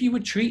if you were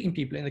treating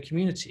people in the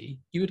community,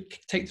 you would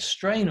take the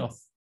strain off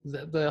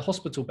the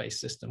hospital-based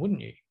system,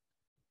 wouldn't you?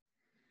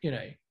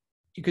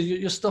 Because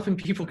you're stopping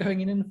people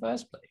going in the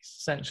first place,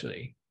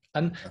 essentially.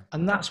 And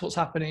that's what's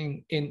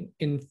happening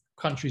in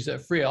countries that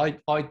are free.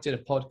 I did a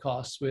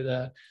podcast with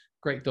a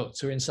great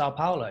doctor in Sao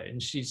Paulo,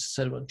 and she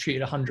said, well, I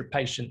treated 100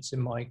 patients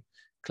in my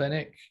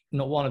clinic,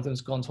 not one of them's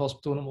gone to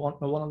hospital, and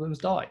not one of them's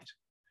died.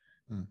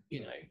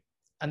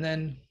 And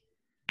then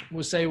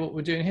we'll say what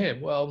we're doing here.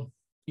 Well,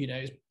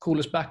 call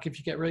us back if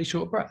you get really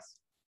short breath.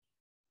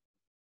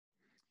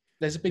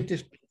 There's a big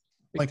difference.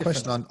 My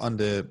question on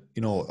the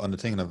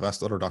thing, and I've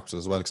asked other doctors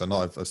as well, because I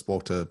know I've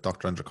spoke to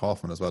Dr. Andrew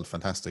Kaufman as well,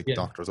 fantastic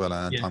doctor as well,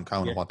 and Tom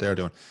Cowan and what they're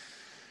doing.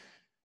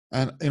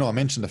 And, I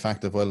mentioned the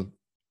fact that, well,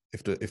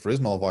 if there is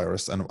no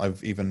virus, and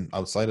I've even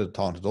outside of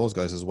talking to those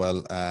guys as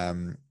well,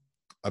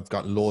 I've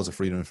got loads of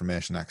freedom of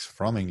information acts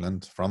from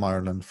England, from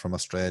Ireland, from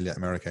Australia,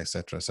 America,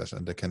 etc.,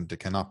 and they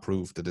cannot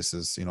prove that this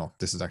is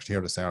actually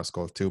here, the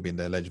SARS-CoV-2 being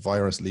the alleged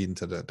virus leading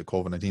to the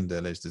COVID-19,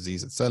 the alleged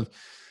disease itself.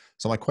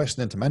 So my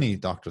question then to many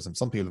doctors, and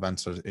some people have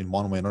answered in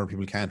one way and other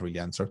people can't really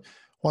answer,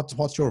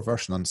 what's your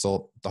version on?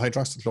 So the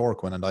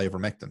hydroxychloroquine and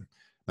ivermectin,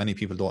 many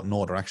people don't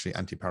know they're actually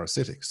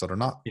antiparasitic. So they're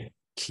not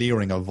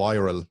clearing a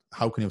viral.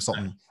 How can you have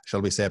something,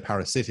 shall we say,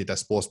 parasitic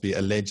that's supposed to be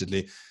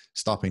allegedly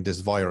stopping this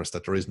virus,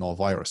 that there is no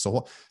virus?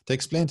 So to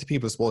explain to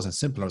people, I suppose, in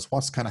simple terms,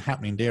 what's kind of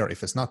happening there,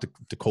 if it's not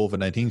the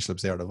COVID-19, shall we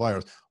say, or the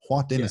virus,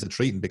 what then is it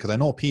treating? Because I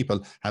know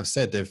people have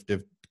said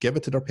they've give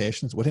it to their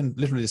patients within,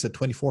 literally they said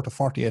 24 to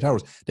 48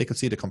 hours, they could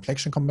see the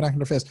complexion coming back in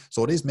their face.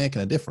 So it is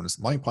making a difference.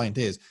 My point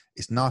is,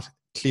 it's not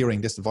clearing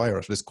this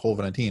virus, this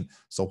COVID-19.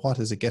 So what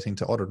is it getting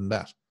to other than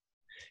that?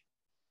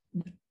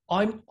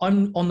 I'm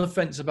on the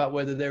fence about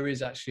whether there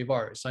is actually a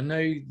virus. I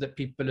know that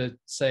people are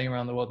saying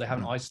around the world they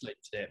haven't isolated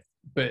it,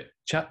 but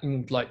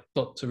chatting like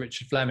Dr.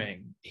 Richard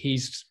Fleming,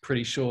 he's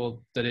pretty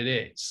sure that it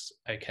is.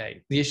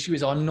 Okay. The issue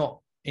is I'm not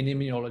an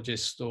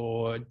immunologist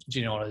or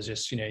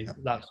genealogist,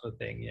 that sort of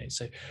thing.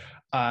 So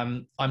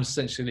I'm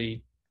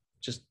essentially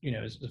just,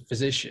 as a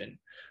physician.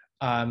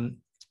 And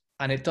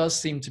it does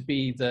seem to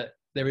be that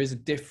there is a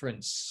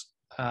difference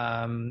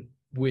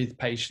with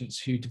patients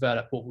who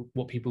develop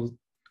what people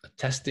are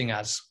testing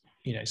as,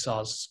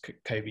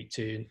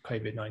 SARS-CoV-2 and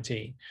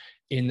COVID-19,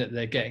 in that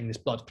they're getting this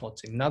blood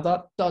clotting. Now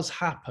that does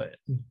happen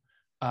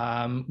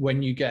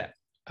when you get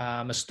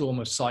a storm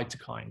of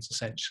cytokines,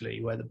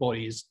 essentially, where the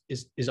body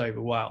is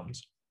overwhelmed.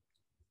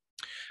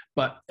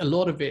 But a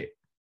lot of it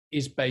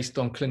is based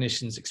on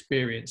clinicians'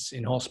 experience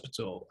in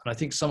hospital. And I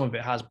think some of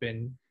it has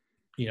been,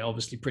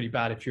 obviously pretty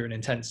bad if you're an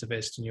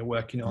intensivist and you're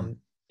working on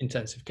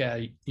intensive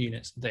care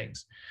units and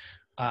things.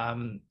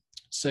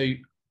 So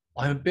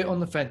I'm a bit on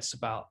the fence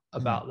about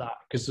that,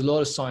 because a lot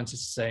of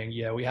scientists are saying,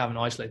 yeah, we haven't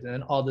isolated,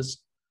 and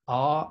others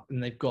are,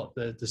 and they've got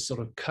the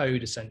sort of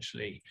code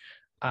essentially.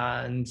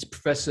 And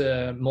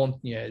Professor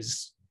Montagnier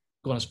has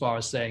gone as far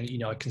as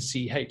saying, I can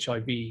see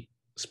HIV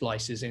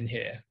splices in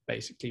here,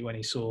 basically, when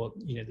he saw,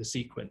 the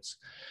sequence.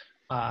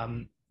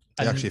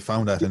 They actually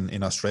found that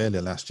in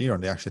Australia last year,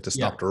 and they actually had to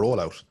stop the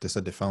rollout. They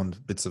said they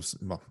found bits of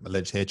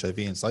alleged HIV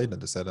inside it,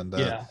 they said. And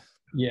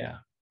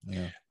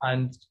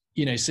and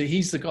so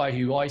he's the guy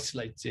who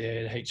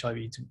isolated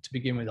HIV to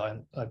begin with,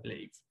 I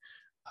believe.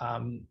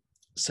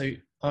 So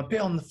I'm a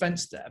bit on the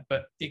fence there,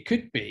 but it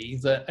could be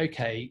that,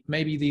 okay,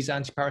 maybe these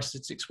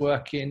antiparasitics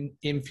work in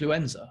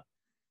influenza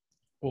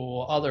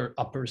or other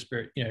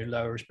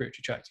lower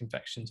respiratory tract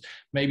infections.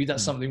 Maybe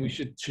that's something we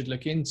should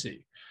look into.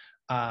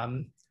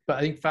 But I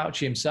think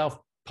Fauci himself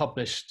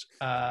published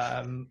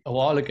a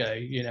while ago,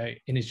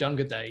 in his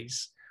younger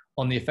days,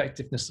 on the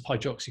effectiveness of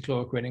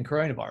hydroxychloroquine in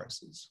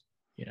coronaviruses.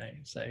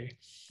 So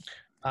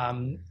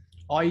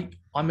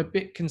I'm a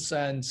bit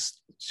concerned,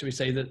 shall we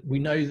say, that we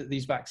know that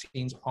these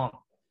vaccines aren't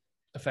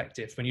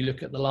effective. When you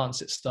look at the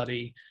Lancet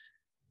study,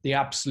 the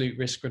absolute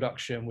risk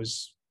reduction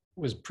was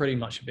pretty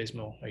much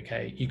abysmal.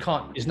 Okay,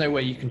 there's no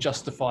way you can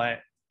justify it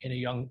in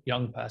a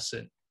young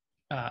person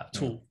at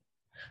all.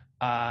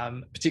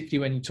 Particularly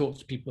when you talk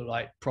to people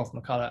like Prof.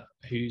 McCullough,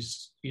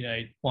 who's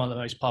one of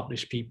the most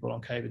published people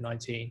on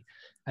COVID-19,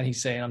 and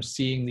he's saying, I'm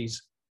seeing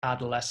these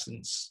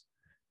adolescents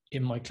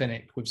in my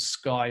clinic with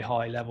sky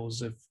high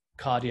levels of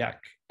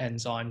cardiac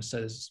enzymes.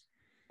 There's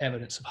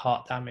evidence of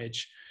heart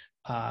damage,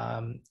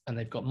 and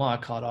they've got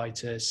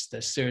myocarditis.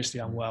 They're seriously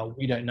unwell.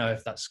 We don't know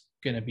if that's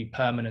going to be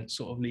permanent,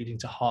 sort of leading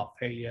to heart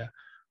failure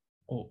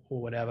or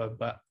whatever.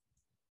 But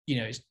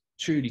it's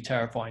truly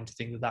terrifying to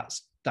think that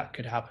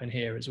could happen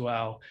here as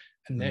well.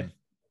 And if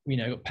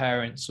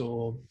parents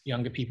or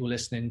younger people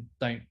listening,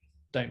 don't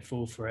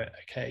fall for it.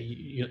 Okay,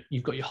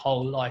 you've got your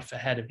whole life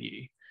ahead of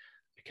you.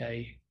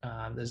 Okay,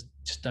 there's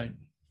just don't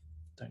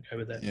go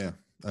with it. Yeah,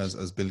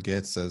 as Bill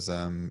Gates says,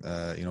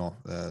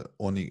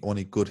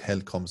 only good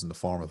health comes in the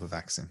form of a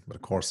vaccine. But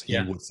of course, he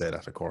would say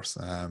that, of course.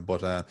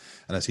 But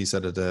as he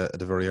said at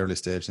a very early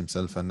stage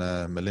himself, and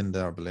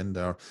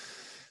Belinda,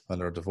 well,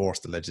 they're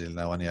divorced allegedly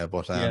now, anyhow.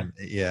 But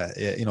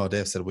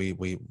Dave said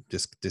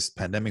this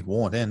pandemic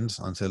won't end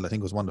until, I think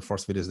it was one of the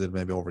first videos I did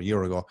maybe over a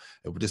year ago.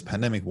 This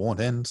pandemic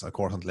won't end, of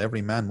course, until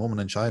every man, woman,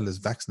 and child is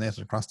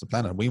vaccinated across the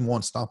planet. We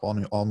won't stop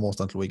almost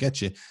until we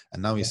get you.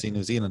 And now you see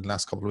New Zealand the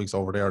last couple of weeks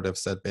over there, they've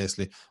said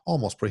basically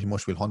almost pretty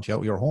much we'll hunt you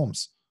out of your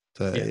homes.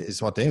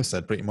 Is what they've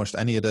said pretty much.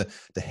 Any of the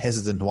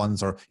hesitant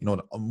ones, or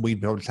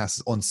we'd probably class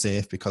as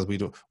unsafe because we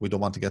don't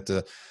want to get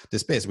to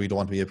this space. We don't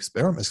want to be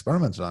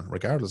experimented on,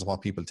 regardless of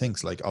what people think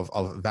of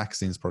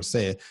vaccines per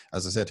se.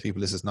 As I said to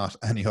people, this is not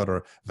any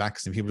other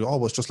vaccine. People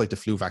go, it's just like the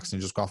flu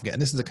vaccine, just go off and get.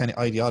 And this is the kind of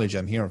ideology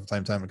I'm hearing from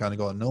time to time. I kind of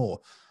go,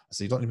 no.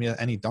 So you don't need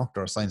any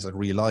doctor or science that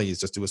relies.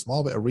 Just do a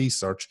small bit of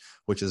research,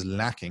 which is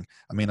lacking.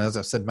 I mean, as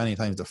I've said many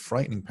times, the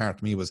frightening part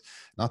to me was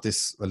not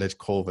this alleged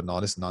COVID and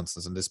all this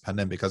nonsense and this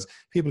pandemic, because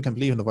people can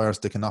believe in the virus,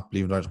 they cannot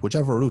believe in the virus,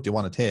 whichever route they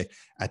want to take.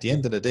 At the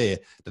end of the day,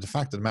 the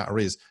fact of the matter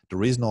is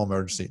there is no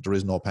emergency, there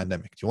is no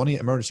pandemic. The only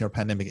emergency or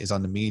pandemic is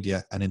on the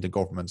media and in the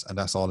governments, and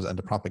that's all, and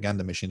the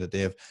propaganda machine that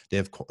they've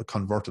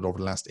converted over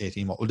the last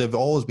 18 months. Well, they've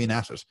always been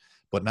at it,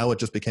 but now it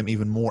just became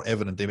even more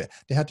evident. They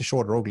had to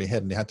show their ugly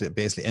head, and they had to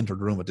basically enter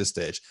the room at this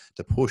stage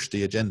to push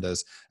the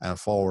agendas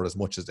forward as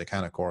much as they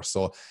can, of course.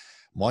 So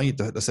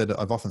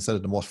I've often said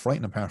it, the most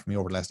frightening part for me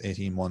over the last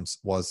 18 months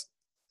was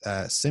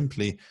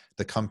simply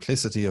the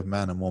complicity of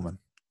man and woman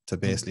to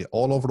basically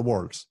all over the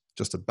world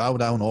just to bow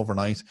down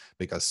overnight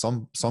because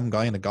some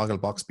guy in a goggle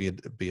box, be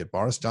it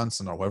Boris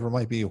Johnson or whoever it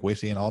might be,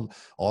 Whitty and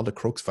all the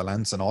crooks,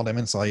 Valance and all them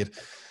inside,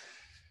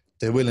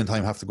 they will in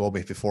time have to go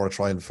before a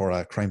trial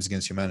for crimes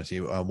against humanity.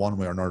 One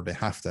way or another, they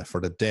have to, for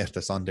the debt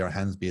that's on their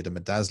hands, be it a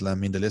Medazla. I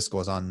mean, the list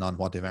goes on and on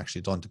what they've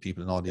actually done to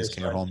people in all these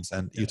care homes.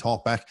 And you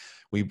talk back,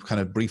 we kind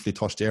of briefly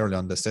touched earlier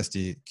on the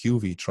Sesti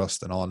QV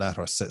trust and all that,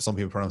 or some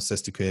people pronounce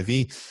Sesti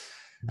QV.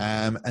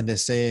 And they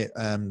say,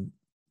 and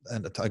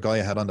a guy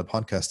I had on the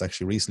podcast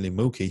actually recently,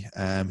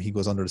 Mookie, he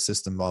goes under the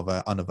system of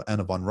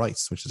Anna von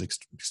Reitz, which is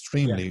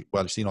extremely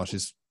well.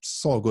 She's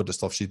so good at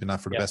stuff. She's been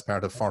at for the best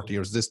part of 40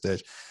 years at this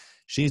stage.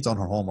 She's done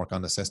her homework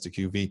on the Sesti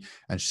QV,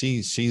 and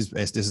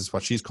this is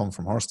what she's come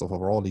from her stuff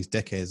over all these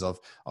decades of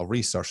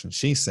research. And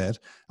she said,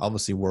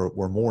 obviously, we're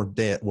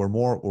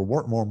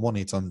worth more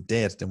money to them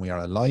dead than we are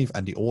alive,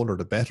 and the older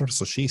the better.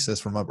 So she says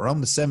from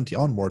around the 70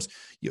 onwards,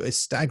 it's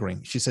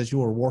staggering. She says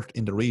you are worth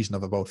in the region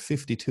of about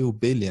 52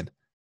 billion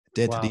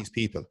dead to these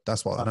people.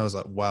 That's what, and I was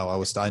like,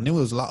 wow. I knew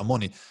it was a lot of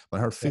money, but I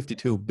heard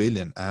 52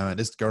 billion. And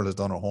this girl has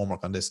done her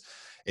homework on this.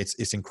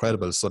 It's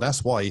incredible. So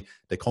that's why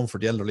they come for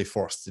the elderly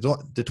first.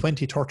 The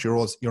 20, 30 year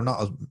olds, you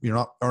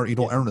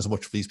don't earn as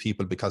much for these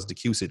people because of the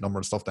QSIT number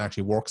and stuff that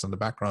actually works in the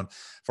background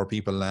for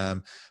people.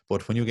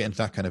 But when you get into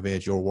that kind of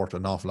age, you're worth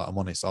an awful lot of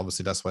money. So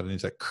obviously that's why they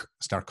need to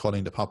start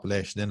cutting the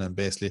population in and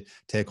basically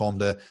take home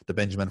the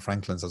Benjamin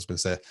Franklins, as we'll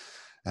say.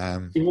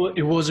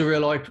 It was a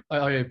real eye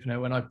opener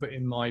when I put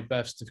in my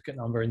birth certificate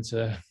number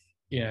into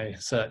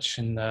search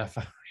and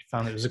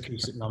found it was a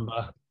QSIT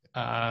number.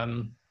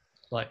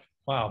 Like,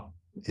 wow.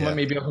 Yeah. Well,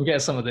 maybe I can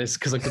get some of this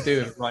because I could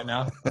do it right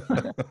now.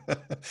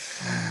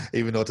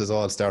 Even though it is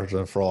all started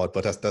in fraud,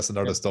 but that's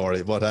another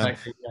story. But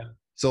exactly,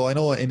 so I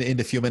know in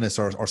the few minutes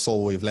or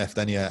so we've left,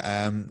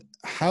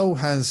 how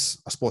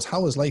has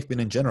life been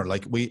in general?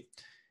 Like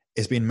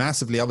it's been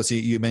massively,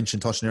 obviously you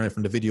mentioned touching earlier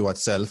from the video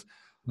itself.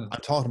 Mm.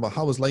 I'm talking about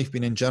how has life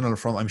been in general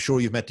from, I'm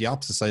sure you've met the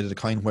opposite side of the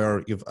coin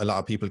where you've a lot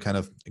of people kind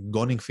of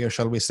gunning for you,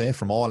 shall we say,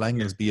 from all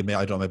angles, be it,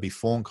 I don't know, maybe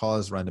phone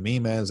calls, random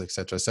emails,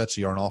 etc., etc.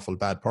 You're an awful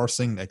bad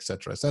person,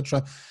 etc.,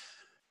 etc.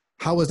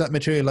 How has that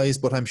materialized?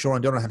 But I'm sure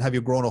on the other hand, have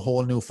you grown a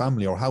whole new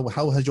family, or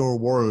how has your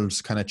world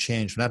kind of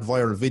changed from that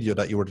viral video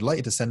that you were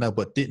delighted to send out,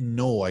 but didn't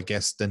know, I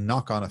guess, the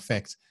knock-on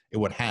effect it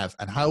would have?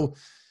 And how,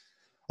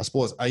 I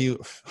suppose,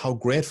 how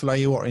grateful are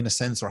you, or in a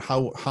sense, or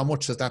how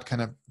much has that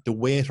kind of, the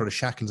weight or the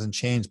shackles and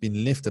chains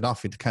been lifted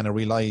off you to kind of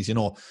realize, you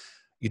know,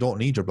 you don't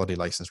need your bloody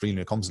license really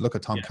when it comes to look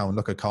at Tom Cowan,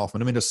 look at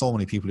Kaufman. I mean, there's so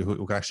many people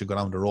who can actually go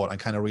down the road and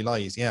kind of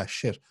realize, yeah,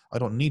 shit, I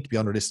don't need to be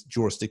under this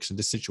jurisdiction,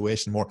 this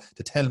situation more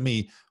to tell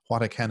me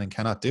what I can and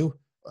cannot do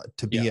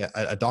to be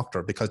a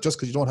doctor. Because just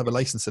because you don't have a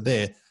license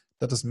today,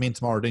 that doesn't mean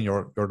tomorrow then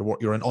you're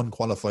an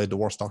unqualified, the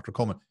worst doctor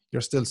coming.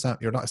 You're still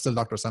still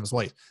Dr. Sam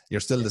White. You're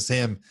still the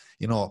same,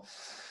 you know,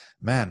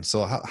 man.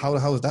 So how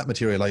has that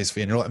materialized for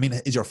you? You know, I mean,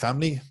 is your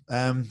family,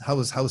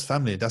 how's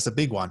family? That's a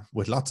big one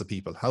with lots of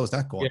people. How's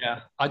that going?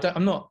 Yeah,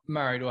 I'm not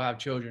married or have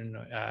children,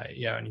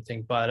 or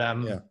anything, but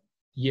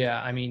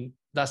I mean,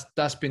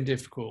 that's been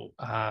difficult,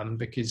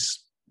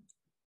 because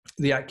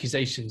the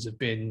accusations have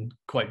been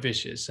quite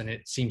vicious, and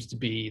it seems to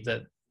be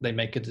that they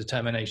make a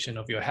determination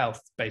of your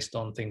health based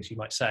on things you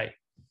might say,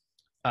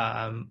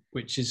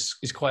 which is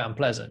quite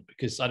unpleasant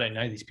because I don't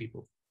know these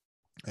people.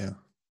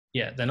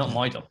 Yeah, they're not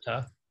my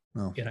doctor.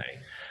 No. You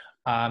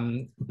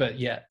know, but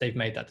yeah, they've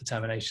made that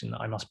determination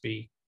that I must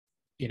be,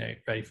 you know,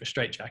 ready for a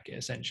straitjacket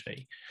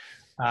essentially.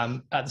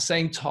 At the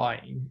same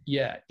time,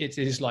 yeah, it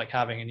is like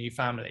having a new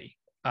family,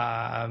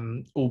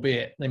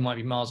 albeit they might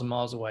be miles and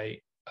miles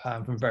away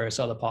from various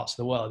other parts of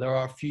the world. There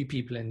are a few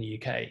people in the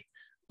UK,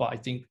 but I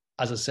think,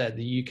 as I said,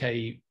 the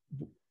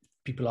UK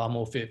people are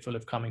more fearful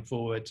of coming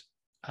forward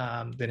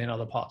than in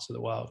other parts of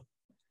the world.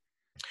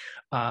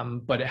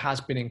 But it has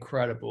been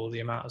incredible the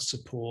amount of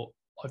support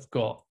I've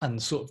got and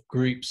the sort of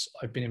groups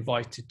I've been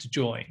invited to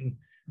join,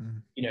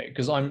 you know,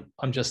 because I'm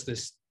just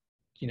this,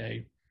 you know,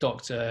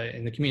 doctor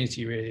in the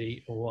community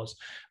really, or was,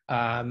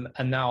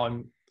 and now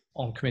I'm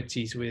on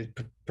committees with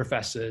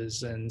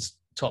professors and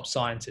top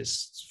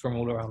scientists from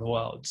all around the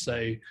world.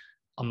 So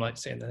I'm like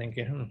sitting there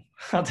thinking,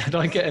 how did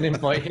I get an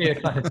invite here?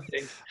 Kind of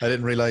thing. I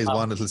didn't realize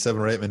one little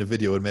 7 or 8 minute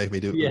video would make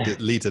me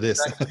lead to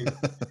this.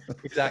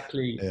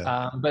 Exactly.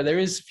 But there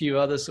is a few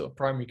other sort of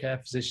primary care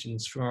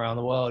physicians from around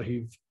the world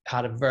who've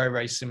had a very,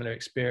 very similar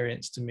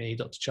experience to me.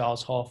 Dr.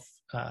 Charles Hoff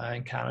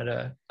in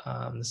Canada,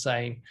 the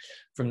same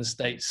from the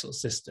States sort of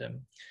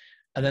system.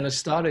 And then I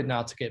started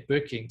now to get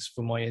bookings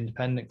for my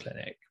independent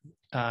clinic.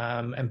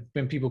 And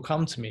when people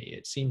come to me,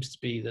 it seems to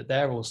be that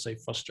they're also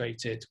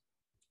frustrated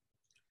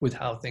with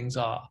how things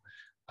are.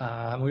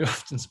 We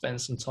often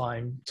spend some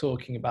time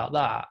talking about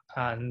that,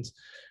 and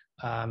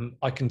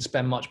I can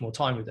spend much more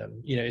time with them.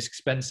 You know, it's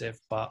expensive,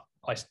 but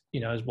you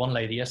know, as one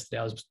lady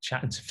yesterday, I was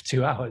chatting to for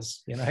 2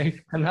 hours, you know,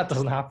 and that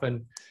doesn't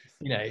happen,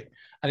 you know,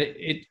 and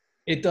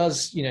it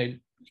does, you know, you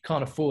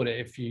can't afford it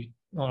if you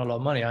not a lot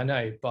of money, I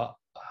know, but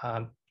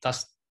I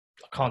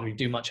can't really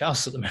do much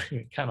else at the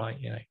moment, can I,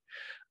 you know?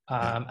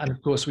 And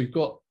of course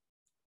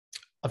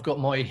I've got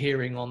my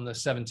hearing on the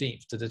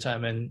 17th to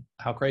determine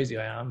how crazy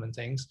I am and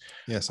things.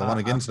 Yes, I want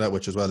to get into that,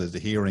 which as well is the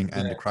hearing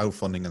and the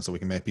crowdfunding, and so we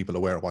can make people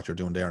aware of what you're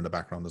doing there in the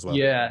background as well.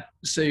 Yeah,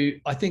 so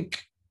I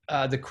think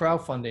the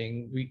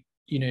crowdfunding,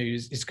 you know,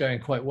 is going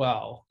quite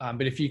well.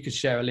 But if you could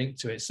share a link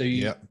to it. So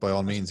by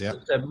all means,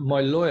 my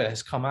lawyer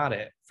has come at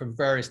it from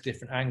various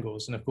different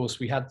angles. And of course,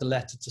 we had the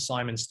letter to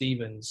Simon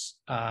Stevens,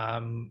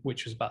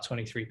 which was about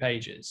 23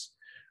 pages.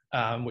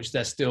 Which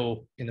they're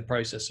still in the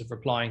process of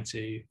replying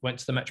to. Went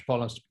to the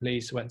Metropolitan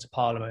Police, went to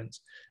Parliament,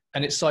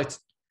 and it cited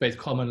both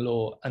common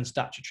law and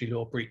statutory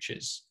law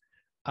breaches.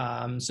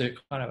 So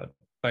kind of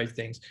both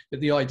things. But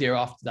the idea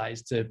after that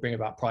is to bring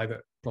about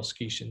private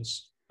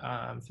prosecutions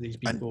for these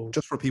people. And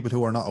just for people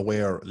who are not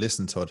aware,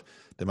 listen to it,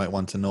 they might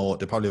want to know,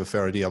 they probably have a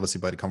fair idea, obviously,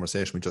 by the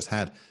conversation we just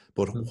had,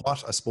 but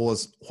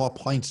what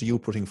points are you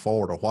putting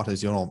forward, or what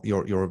is, you know,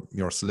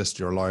 your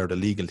solicitor, your lawyer, the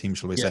legal team,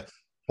 shall we say,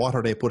 what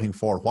are they putting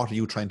forward? What are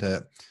you trying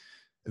to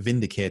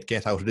vindicate,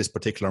 get out of this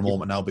particular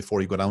moment now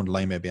before you go down the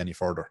line maybe any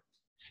further?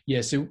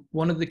 Yeah, so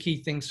one of the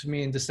key things for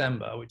me in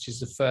December, which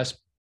is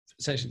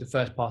essentially the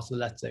first part of the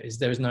letter, is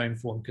there is no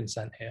informed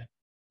consent here.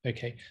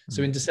 Okay,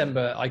 so in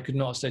December, I could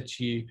not have said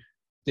to you,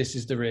 this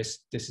is the risk,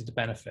 this is the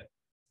benefit,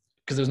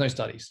 because there was no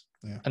studies.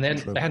 And then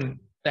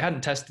they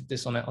hadn't tested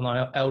this on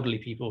elderly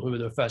people who were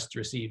the first to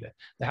receive it.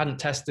 They hadn't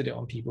tested it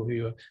on people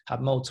who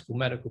had multiple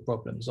medical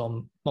problems,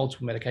 on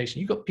multiple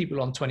medication. You've got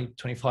people on 20,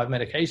 25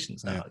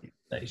 medications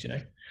nowadays, you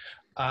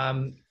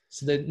know.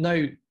 So there's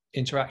no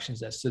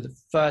interactions there. So the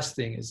first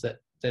thing is that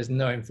there's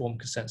no informed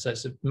consent. So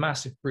it's a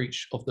massive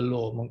breach of the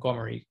law.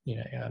 Montgomery, you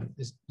know,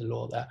 is the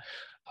law there,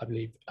 I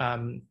believe.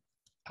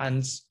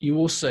 And you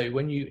also,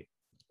 when you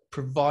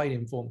provide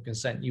informed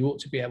consent, you ought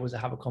to be able to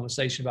have a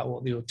conversation about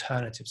what the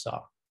alternatives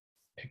are.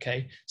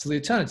 Okay, so the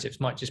alternatives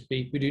might just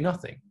be we do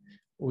nothing,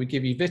 or we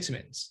give you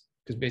vitamins,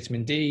 because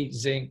vitamin D,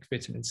 zinc,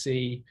 vitamin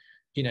C,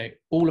 you know,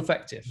 all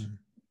effective.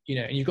 You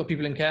know, and you've got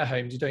people in care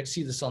homes who don't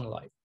see the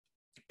sunlight,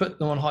 put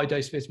them on high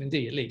dose vitamin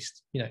D at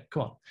least,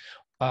 come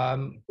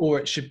on. Or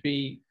it should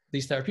be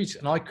these therapeutics.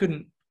 And I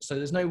couldn't, so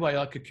there's no way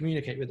I could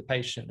communicate with the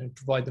patient and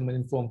provide them with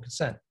informed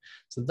consent.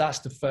 So that's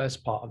the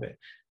first part of it.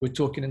 We're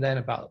talking then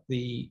about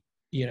the,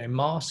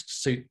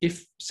 masks. So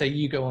if, say,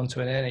 you go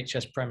onto an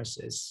NHS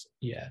premises,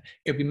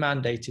 it'll be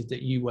mandated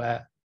that you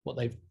wear what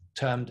they've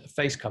termed a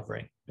face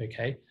covering,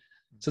 okay?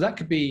 So that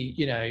could be,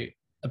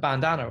 a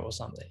bandana or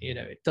something,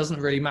 it doesn't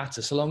really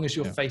matter so long as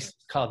your face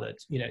is covered.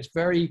 It's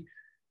very,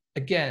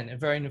 again, a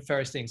very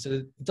nefarious thing. So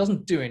it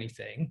doesn't do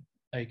anything,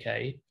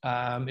 okay?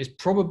 It's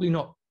probably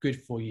not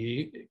good for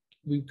you.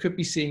 We could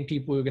be seeing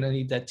people who are going to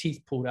need their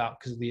teeth pulled out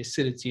because of the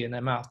acidity in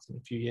their mouth in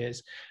a few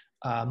years.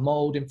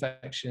 Mold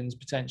infections,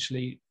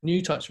 potentially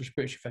new types of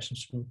respiratory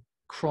infections from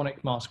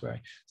chronic mask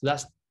wearing. So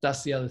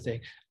that's the other thing.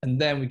 And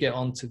then we get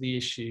on to the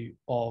issue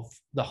of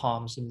the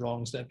harms and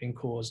wrongs that have been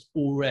caused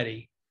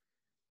already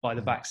by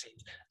the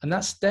vaccines. And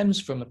that stems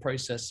from the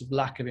process of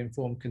lack of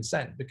informed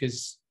consent,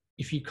 because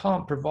if you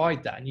can't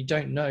provide that and you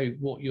don't know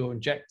what you're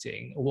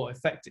injecting or what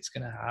effect it's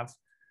going to have,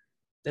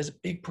 there's a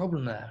big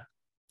problem there,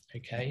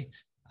 okay?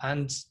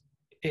 And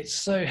it's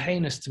so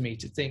heinous to me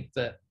to think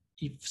that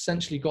you've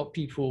essentially got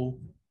people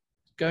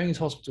going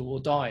into hospital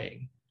or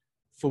dying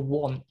for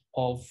want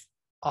of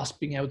us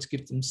being able to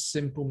give them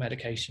simple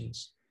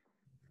medications.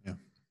 Yeah.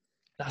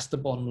 That's the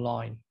bottom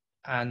line.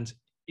 And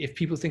if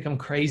people think I'm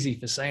crazy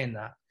for saying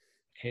that,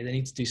 okay, they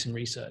need to do some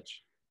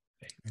research.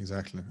 Okay.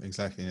 Exactly.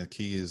 And the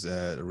key is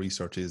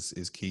research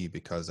is key,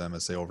 because I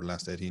say over the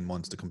last 18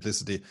 months, the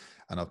complicity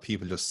and of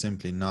people just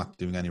simply not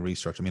doing any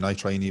research. I mean, I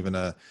try and even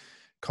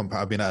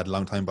I've been at it a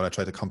long time, but I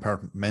try to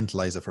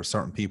compartmentalize it for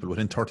certain people.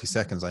 Within 30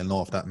 seconds, I'll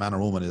know if that man or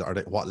woman is,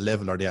 what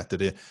level are they at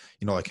today?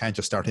 I can't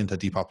just start into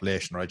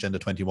depopulation or Agenda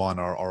 21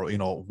 or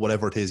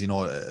whatever it is,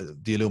 the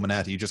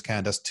Illuminati. You just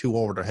can't. That's too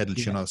over their head,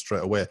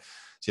 straight away.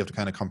 So you have to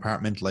kind of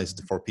compartmentalize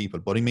it for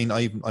people. But I mean,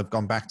 I've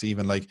gone back to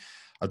even like,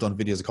 I've done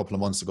videos a couple of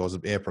months ago,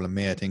 April and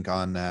May, I think,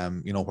 on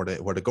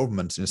where the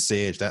government,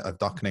 SAGE, that I've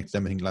doc connected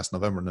them, I think last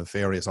November, and the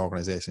various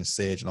organisations,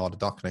 SAGE and all the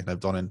doc connecting I've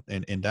done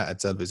in that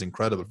itself is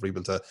incredible for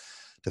people to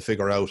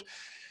figure out.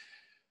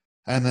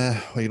 And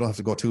you don't have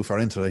to go too far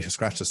into it. You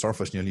scratch the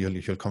surface and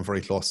you'll come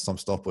very close to some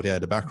stuff. But yeah,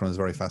 the background is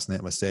very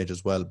fascinating with SAGE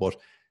as well. But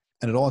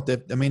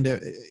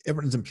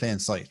everything's in plain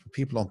sight.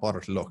 People don't bother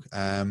to look.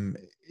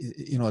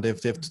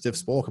 They've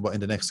spoke about in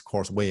the next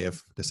course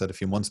wave. They said a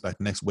few months back,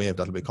 the next wave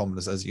that'll be coming.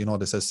 It says,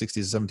 they says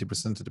 60 to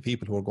 70% of the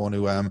people who are going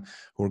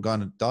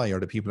to die are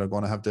the people who are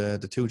going to have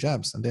the two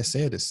jabs. And they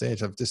say this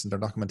SAGE have this in their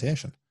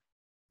documentation.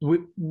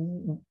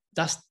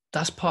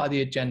 That's part of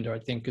the agenda, I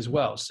think, as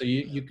well. So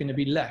you're going to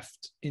be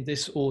left in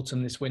this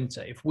autumn, this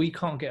winter, if we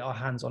can't get our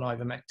hands on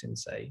ivermectin,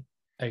 say,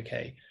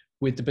 okay,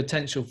 with the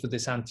potential for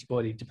this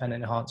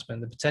antibody-dependent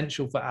enhancement, the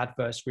potential for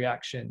adverse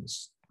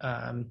reactions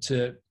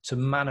to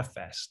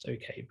manifest,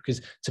 okay?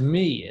 Because to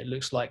me, it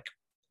looks like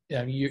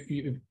I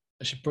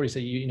should probably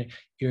say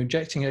you're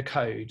injecting a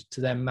code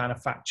to then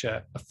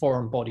manufacture a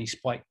foreign body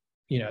spike,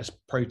 as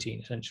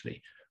protein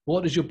essentially.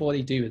 What does your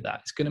body do with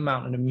that? It's going to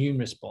mount an immune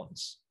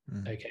response.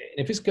 Okay,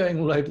 and if it's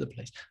going all over the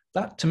place,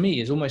 that to me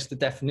is almost the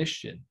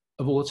definition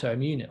of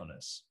autoimmune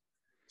illness.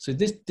 So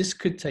this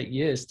could take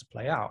years to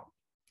play out.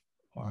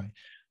 All right,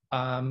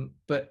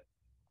 but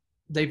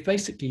they've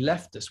basically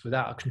left us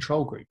without a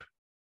control group,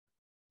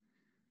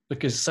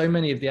 because so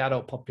many of the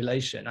adult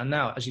population, and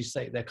now, as you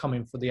say, they're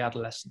coming for the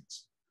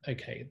adolescents.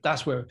 Okay,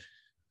 that's where,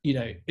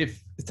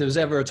 if there was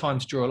ever a time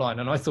to draw a line,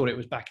 and I thought it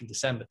was back in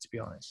December, to be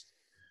honest.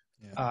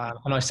 Yeah.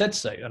 And I said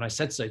so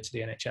to the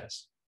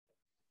NHS.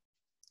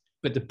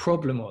 But the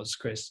problem was,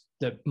 Chris,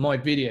 that my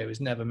video was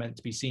never meant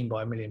to be seen by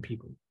 1 million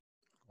people.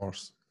 Of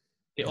course.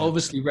 It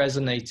obviously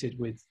resonated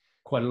with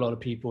quite a lot of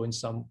people in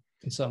some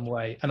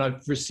way. And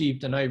I've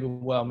received an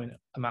overwhelming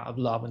amount of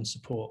love and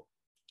support.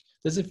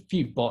 There's a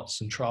few bots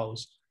and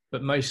trolls,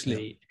 but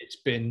mostly it's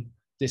been,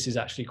 this is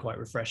actually quite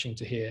refreshing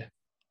to hear.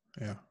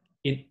 Yeah.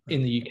 In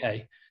the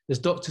UK. There's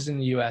doctors in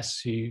the US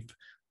who've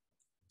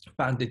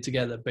banded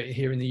together, but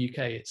here in the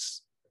UK,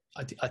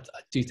 I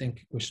do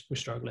think we're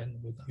struggling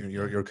with that.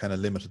 You're kind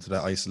of limited to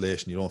that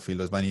isolation. You don't feel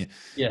there's many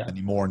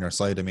more on your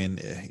side. I mean,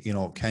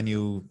 can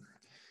you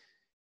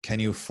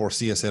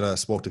foresee? I said I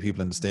spoke to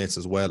people in the States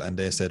as well, and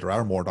they said there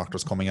are more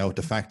doctors coming out.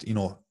 The fact,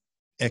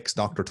 X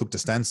doctor took the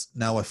stance.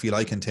 Now I feel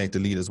I can take the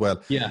lead as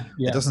well. Yeah.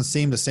 It doesn't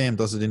seem the same,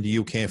 does it, in the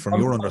UK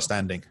from your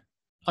understanding?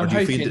 Or do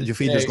you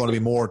feel there's going to be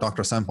more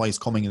Dr. Sam Whites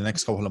coming in the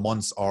next couple of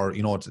months, or,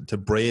 to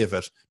brave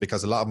it?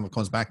 Because a lot of them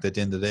comes back at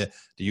the end of the day.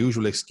 The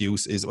usual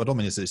excuse is, I don't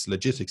mean it's a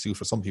legit excuse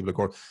for some people, of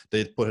course.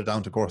 They put it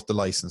down to, of course, the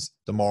license,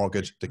 the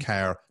mortgage, the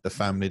car, the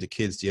family, the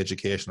kids, the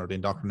education or the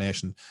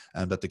indoctrination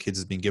that the kids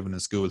has been given in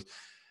school.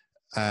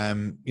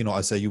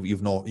 I say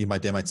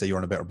they might say you're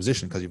in a better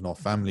position because you've no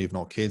family, you've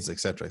no kids,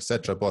 etc.,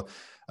 etc. But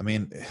I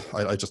mean,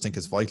 I just think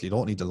it's vital. You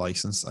don't need the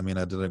license. I mean,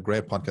 I did a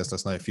great podcast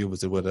last night. A few of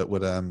us did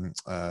with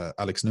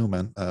Alex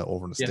Newman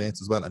over in the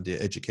States as well, and the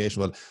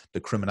education. Well,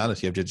 the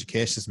criminality of the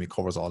education system, he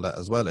covers all that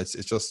as well. It's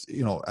just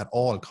at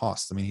all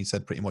costs. I mean, he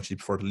said pretty much he'd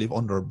prefer to live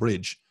under a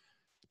bridge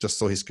just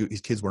so his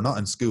kids were not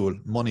in school.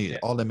 Money, Yeah.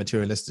 all the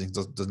materialistic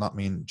things does not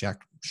mean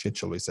jack shit,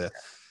 shall we say.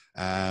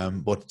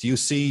 But do you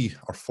see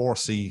or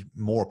foresee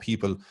more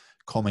people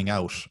coming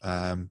out,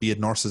 be it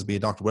nurses, be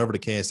it doctor, whatever the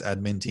case,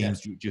 admin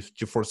teams? Do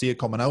you foresee it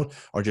coming out,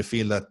 or do you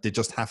feel that they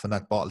just have in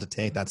that bottle to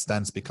take that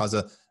stance because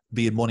of,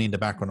 be it money in the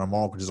background or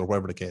mortgages or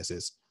whatever the case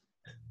is?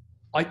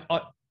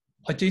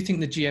 I do think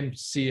the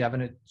GMC have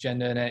an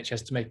agenda in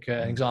NHS to make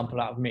an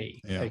example out of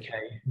me. Yeah.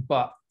 Okay,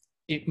 but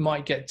it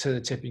might get to the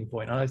tipping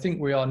point, and I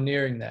think we are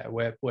nearing there,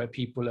 where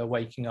people are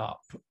waking up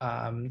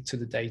to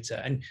the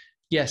data. And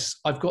yes,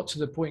 I've got to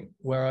the point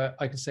where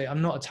I can say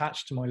I'm not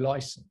attached to my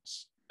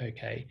license.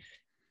 Okay,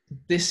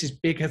 this is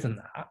bigger than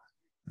that.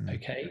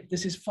 Okay,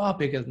 this is far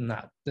bigger than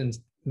that, than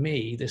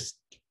me, this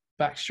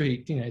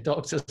backstreet,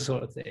 doctor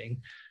sort of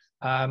thing.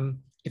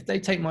 If they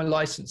take my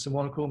license and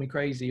want to call me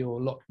crazy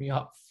or lock me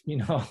up,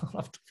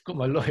 I've got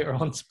my lawyer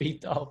on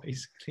speed dial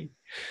basically.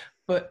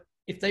 But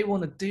if they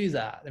want to do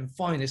that, then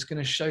fine, it's going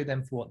to show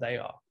them for what they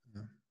are,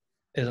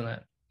 isn't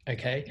it?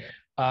 Okay.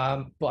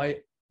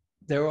 But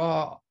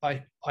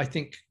I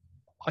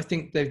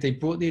think they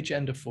brought the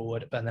agenda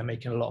forward, but they're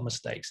making a lot of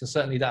mistakes. And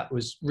certainly that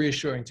was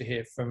reassuring to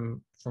hear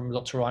from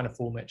Dr. Rainer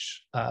Fulmich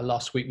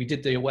last week. We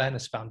did the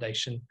Awareness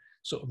Foundation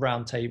sort of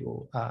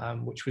roundtable,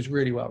 which was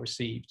really well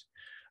received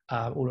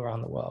all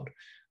around the world.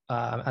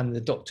 And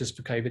the Doctors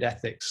for COVID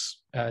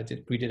Ethics,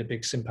 we did a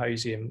big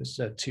symposium. It was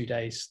 2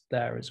 days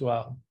there as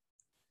well.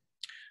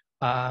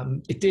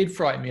 It did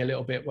frighten me a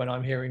little bit when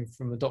I'm hearing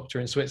from a doctor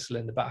in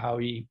Switzerland about how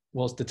he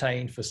was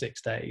detained for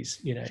 6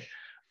 days,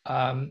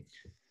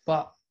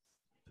 but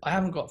I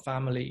haven't got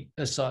family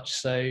as such.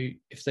 So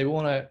if they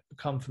want to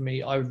come for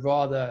me, I would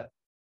rather,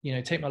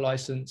 take my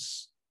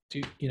license,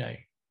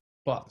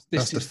 but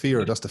that's the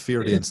fear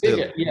they instill.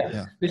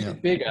 This is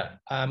bigger.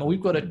 And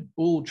we've got to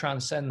all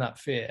transcend that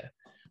fear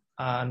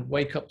and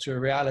wake up to a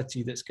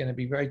reality that's going to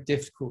be very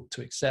difficult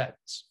to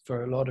accept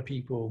for a lot of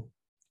people.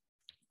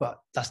 But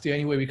that's the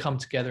only way we come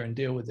together and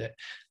deal with it.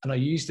 And I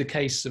use the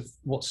case of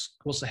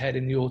what's ahead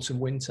in the autumn,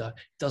 winter.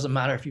 It doesn't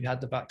matter if you've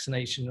had the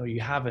vaccination or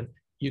you haven't.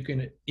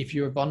 If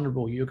you're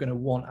vulnerable, you're going to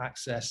want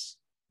access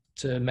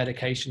to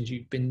medications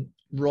you've been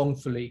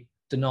wrongfully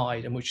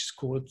denied, and which has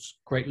caused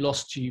great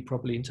loss to you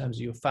probably in terms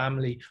of your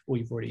family, or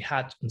you've already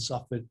had and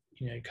suffered,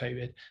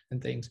 COVID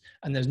and things.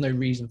 And there's no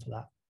reason for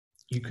that.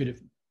 You could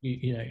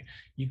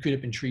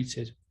have been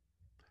treated.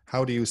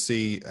 How do you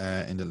see,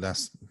 in the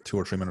last 2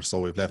 or 3 minutes or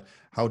so we've left,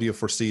 how do you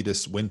foresee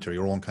this winter,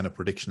 your own kind of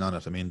prediction on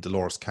it? I mean,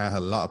 Dolores Cahill,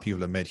 a lot of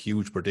people have made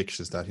huge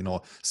predictions that,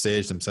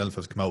 Sage themselves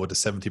have come out with the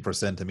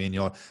 70%. I mean,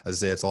 as I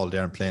say, it's all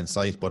there in plain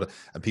sight, but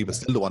and people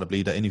still don't want to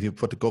believe that. And if you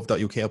put the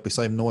gov.uk up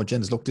beside them, no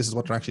agendas, look, this is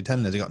what they're actually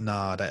telling us. They go,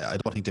 I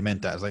don't think they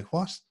meant that. It's like,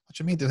 what? What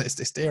do you mean?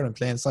 It's there in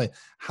plain sight.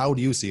 How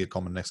do you see it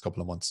coming in the next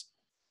couple of months?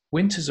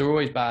 Winters are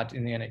always bad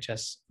in the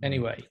NHS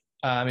anyway.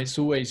 We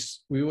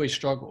always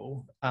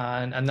struggle,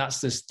 and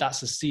that's a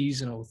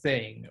seasonal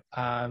thing.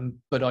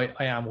 But I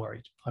am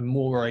worried. I'm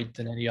more worried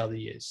than any other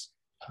years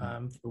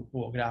for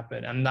what could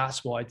happen, and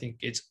that's why I think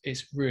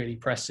it's really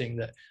pressing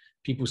that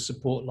people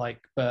support like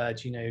Bird,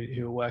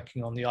 who are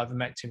working on the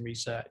ivermectin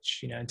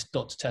research, and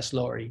Dr. Tess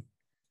Laurie,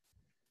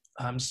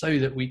 so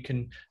that we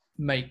can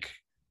make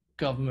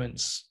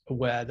governments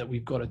aware that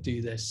we've got to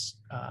do this,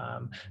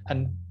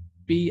 and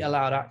be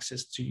allowed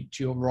access to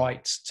your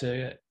rights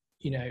to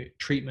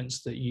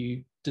treatments that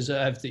you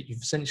deserve, that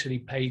you've essentially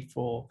paid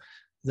for,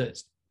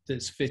 that's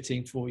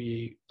fitting for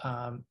you.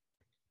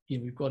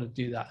 We've got to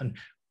do that, and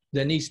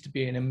there needs to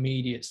be an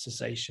immediate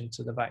cessation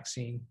to the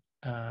vaccine.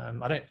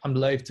 I'm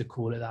loath to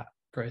call it that,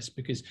 Chris,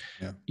 because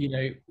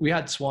we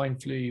had swine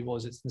flu,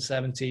 was it in the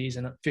 70s,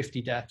 and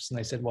 50 deaths, and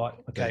they said, well,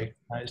 okay,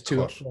 it's too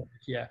much.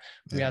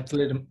 We had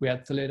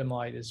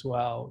thalidomide as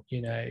well,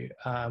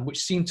 which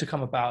seemed to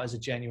come about as a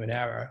genuine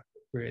error,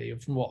 really,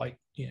 from what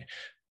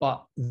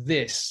but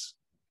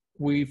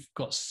we've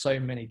got so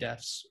many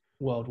deaths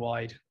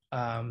worldwide.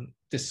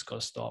 This has got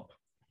to stop.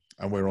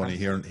 And we're only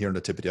hearing the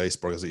tip of the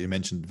iceberg. As you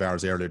mentioned,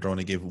 VARs earlier, they're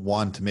only give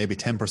 1 to maybe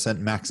 10%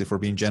 max if we're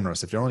being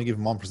generous. If they're only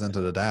giving 1%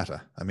 of the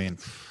data, I mean,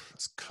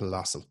 it's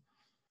colossal.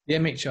 The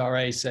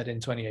MHRA said in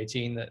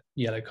 2018 that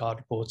yellow card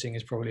reporting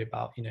is probably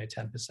about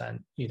 10%,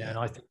 and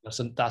I think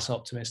that's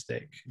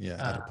optimistic.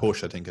 Yeah, at a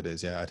push, I think it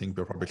is. Yeah, I think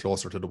we're probably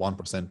closer to the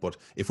 1%. But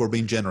if we're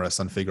being generous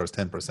on figures,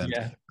 10%.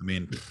 I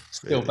mean,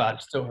 still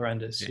bad, still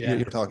horrendous.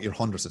 Yeah, you're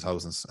hundreds of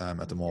thousands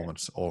at the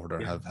moment over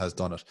there has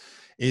done it.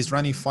 Is there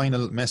any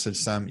final message,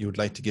 Sam, you would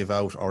like to give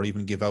out, or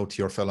even give out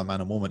to your fellow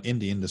man and woman in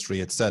the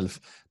industry itself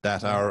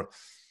that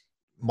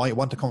might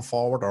want to come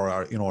forward,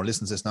 or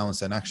listen to this now and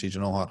saying, actually, do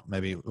you know what,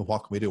 maybe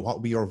what can we do? What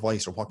would be your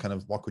advice, or what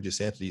could you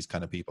say to these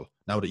kind of people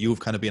now that you've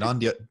kind of been on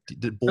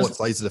both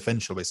sides of the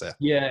fence, shall we say?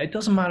 Yeah, it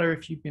doesn't matter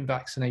if you've been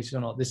vaccinated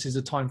or not. This is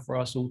a time for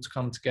us all to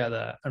come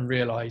together and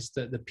realize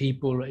that the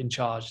people in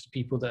charge, the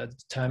people that are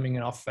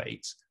determining our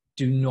fates,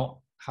 do not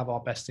have our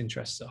best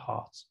interests at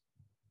heart.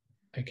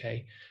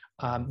 Okay.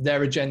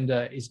 Their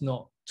agenda is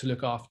not to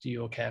look after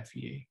you or care for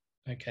you.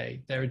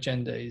 Okay. Their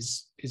agenda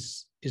is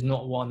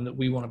not one that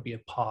we want to be a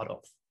part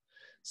of.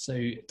 So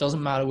it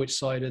doesn't matter which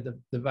side of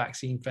the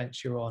vaccine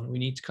fence you're on. We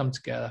need to come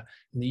together.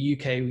 In the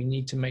UK, we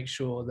need to make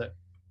sure that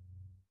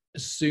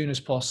as soon as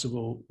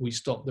possible, we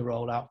stop the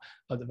rollout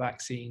of the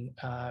vaccine,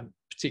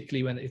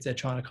 particularly if they're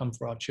trying to come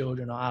for our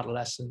children, our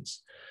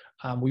adolescents.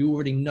 We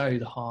already know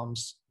the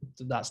harms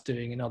that's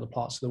doing in other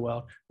parts of the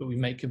world, but we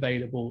make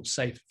available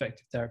safe,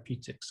 effective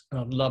therapeutics. And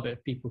I'd love it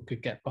if people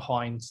could get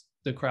behind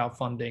the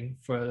crowdfunding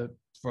for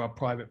our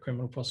private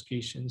criminal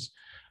prosecutions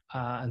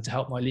and to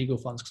help my legal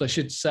funds. Because I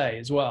should say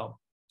as well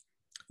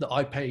that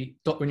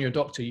when you're a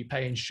doctor, you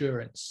pay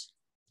insurance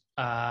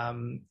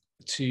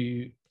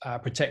to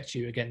protect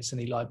you against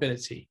any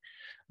liability.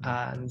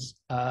 And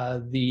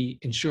the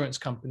insurance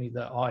company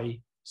that I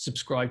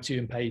subscribed to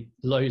and paid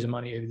loads of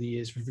money over the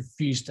years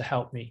refused to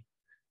help me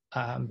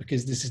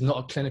because this is not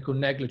a clinical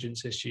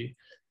negligence issue.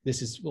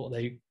 This is what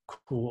they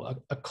call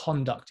a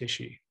conduct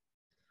issue.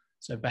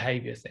 So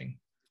behavior thing.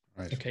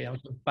 Right. Okay, I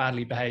was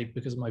badly behaved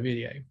because of my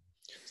video.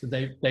 So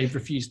they've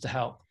refused to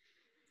help.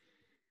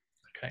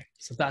 Okay,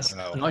 so that's,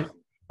 wow. And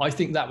I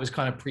think that was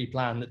kind of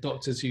pre-planned, that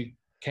doctors who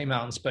came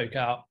out and spoke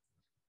out,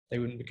 they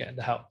wouldn't be getting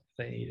the help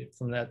they needed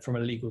from a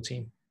legal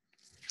team.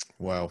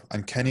 Wow.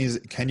 And can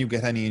you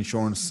get any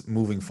insurance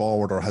moving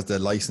forward, or has the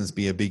license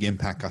be a big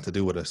impact got to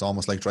do with it? It's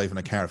almost like driving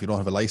a car. If you don't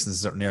have a license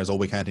in certain areas,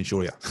 we can't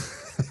insure you.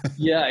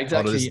 Yeah,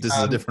 exactly. This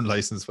is a different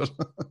license. But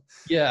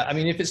yeah, I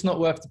mean, if it's not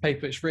worth the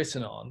paper it's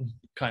written on,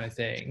 kind of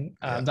thing,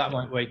 that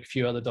might wake a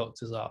few other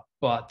doctors up.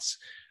 But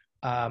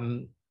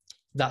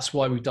that's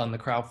why we've done the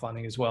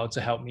crowdfunding as well,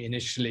 to help me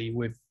initially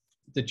with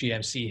the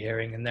GMC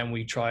hearing, and then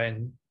we try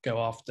and go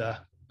after.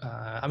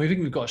 I mean, I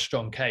think we've got a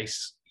strong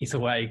case either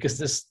way, because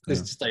this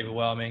is just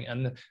overwhelming,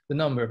 and the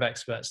number of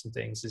experts and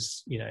things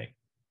is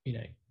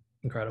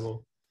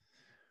incredible.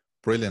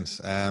 Brilliant.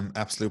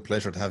 Absolute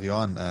pleasure to have you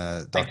on,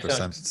 Dr.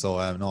 Sampson.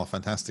 So no,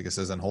 fantastic it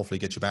is, and hopefully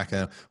get you back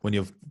when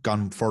you've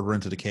gone further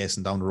into the case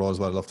and down the road as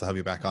well. I'd love to have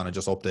you back on and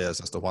just update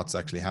us as to what's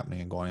actually happening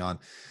and going on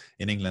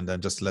in England,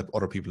 and just to let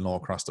other people know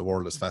across the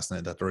world. It's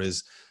fascinating that there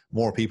is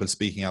more people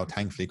speaking out,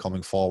 thankfully,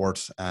 coming forward,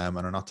 and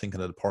are not thinking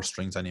of the purse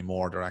strings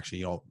anymore. They're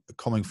actually,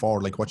 coming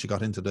forward, like what you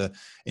got into the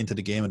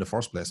game in the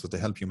first place, was to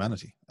help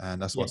humanity,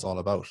 and that's what it's all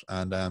about.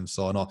 And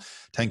so no,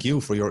 thank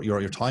you for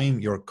your time,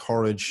 your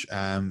courage,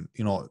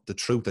 the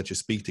truth that you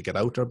speak to get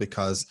out there,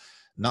 because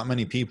not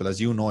many people, as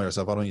you know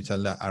yourself, I don't need to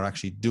tell that, are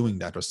actually doing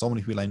that. There's so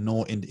many people I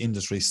know in the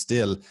industry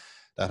still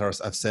that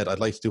have said, I'd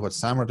like to do what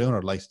Sam are doing, or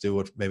I'd like to do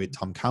what maybe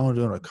Tom Cowan are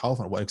doing, or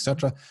Kaufman,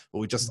 etc. But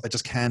I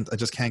just can't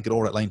get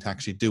over that line to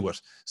actually do it.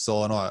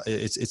 So no,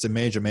 it's a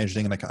major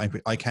thing,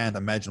 and I can't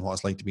imagine what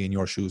it's like to be in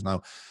your shoes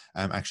now,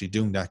 actually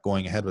doing that,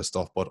 going ahead with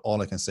stuff. But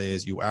all I can say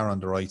is you are on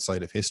the right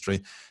side of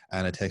history,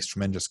 and it takes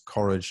tremendous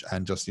courage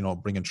and just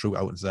bringing truth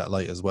out into that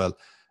light as well.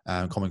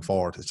 Coming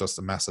forward, it's just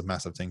a massive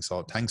thing.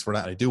 So thanks for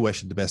that. I do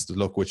wish you the best of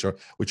luck with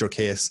your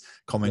case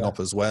coming up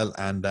as well.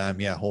 And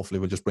hopefully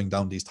we'll just bring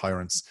down these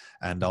tyrants,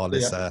 and all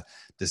this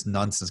this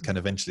nonsense can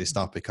eventually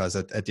stop, because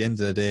at the end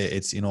of the day,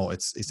 it's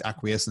it's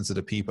acquiescence of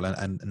the people,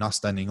 and not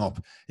standing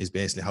up is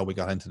basically how we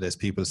got into this.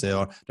 People say,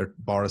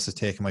 Boris is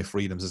taking my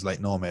freedoms. It's like,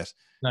 no, mate.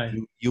 No.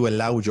 You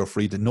allowed your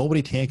freedom.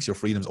 Nobody takes your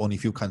freedoms, only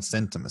if you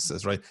consent to them, it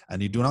says, right?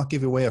 And you do not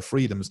give away your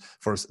freedoms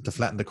to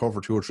flatten the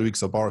cover 2 or 3 weeks.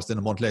 So Boris did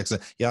a month later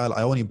say,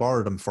 I only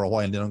borrowed them for a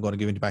while, and then I'm going to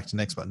give it back to the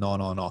next. But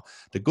no.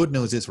 The good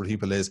news is for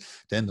people is,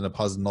 the end of the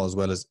positive note as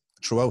well, is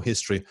throughout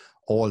history,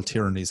 all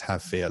tyrannies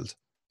have failed.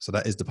 So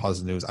that is the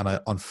positive news. And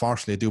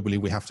unfortunately, I do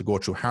believe we have to go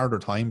through harder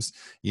times.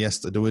 Yes,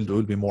 there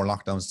will be more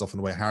lockdown stuff in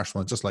the way, harsh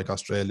ones, just like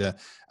Australia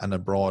and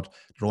abroad.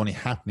 They're only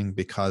happening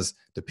because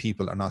the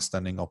people are not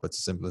standing up. It's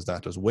as simple as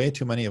that. There's way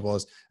too many of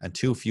us and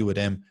too few of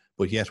them,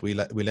 but yet we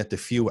let the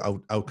few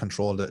out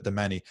control the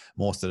many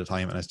most of the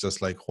time. And it's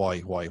just like,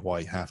 why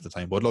half the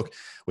time? But look,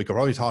 we could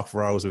probably talk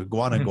for hours. We could go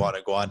on and go on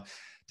and go on.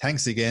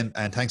 Thanks again,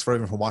 and thanks for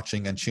everyone for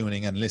watching and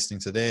tuning and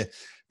listening today.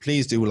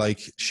 Please do like,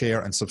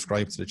 share, and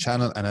subscribe to the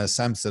channel. And as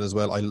Sam said as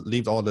well, I'll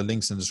leave all the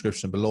links in the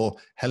description below.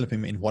 Help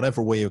him in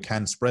whatever way you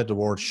can. Spread the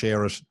word,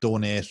 share it,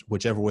 donate,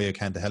 whichever way you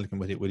can to help him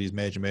with his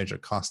major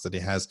costs that he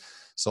has.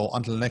 So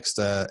until next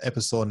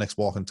episode, next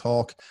Walk and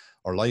Talk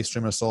or live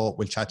stream or so,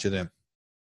 we'll chat you then.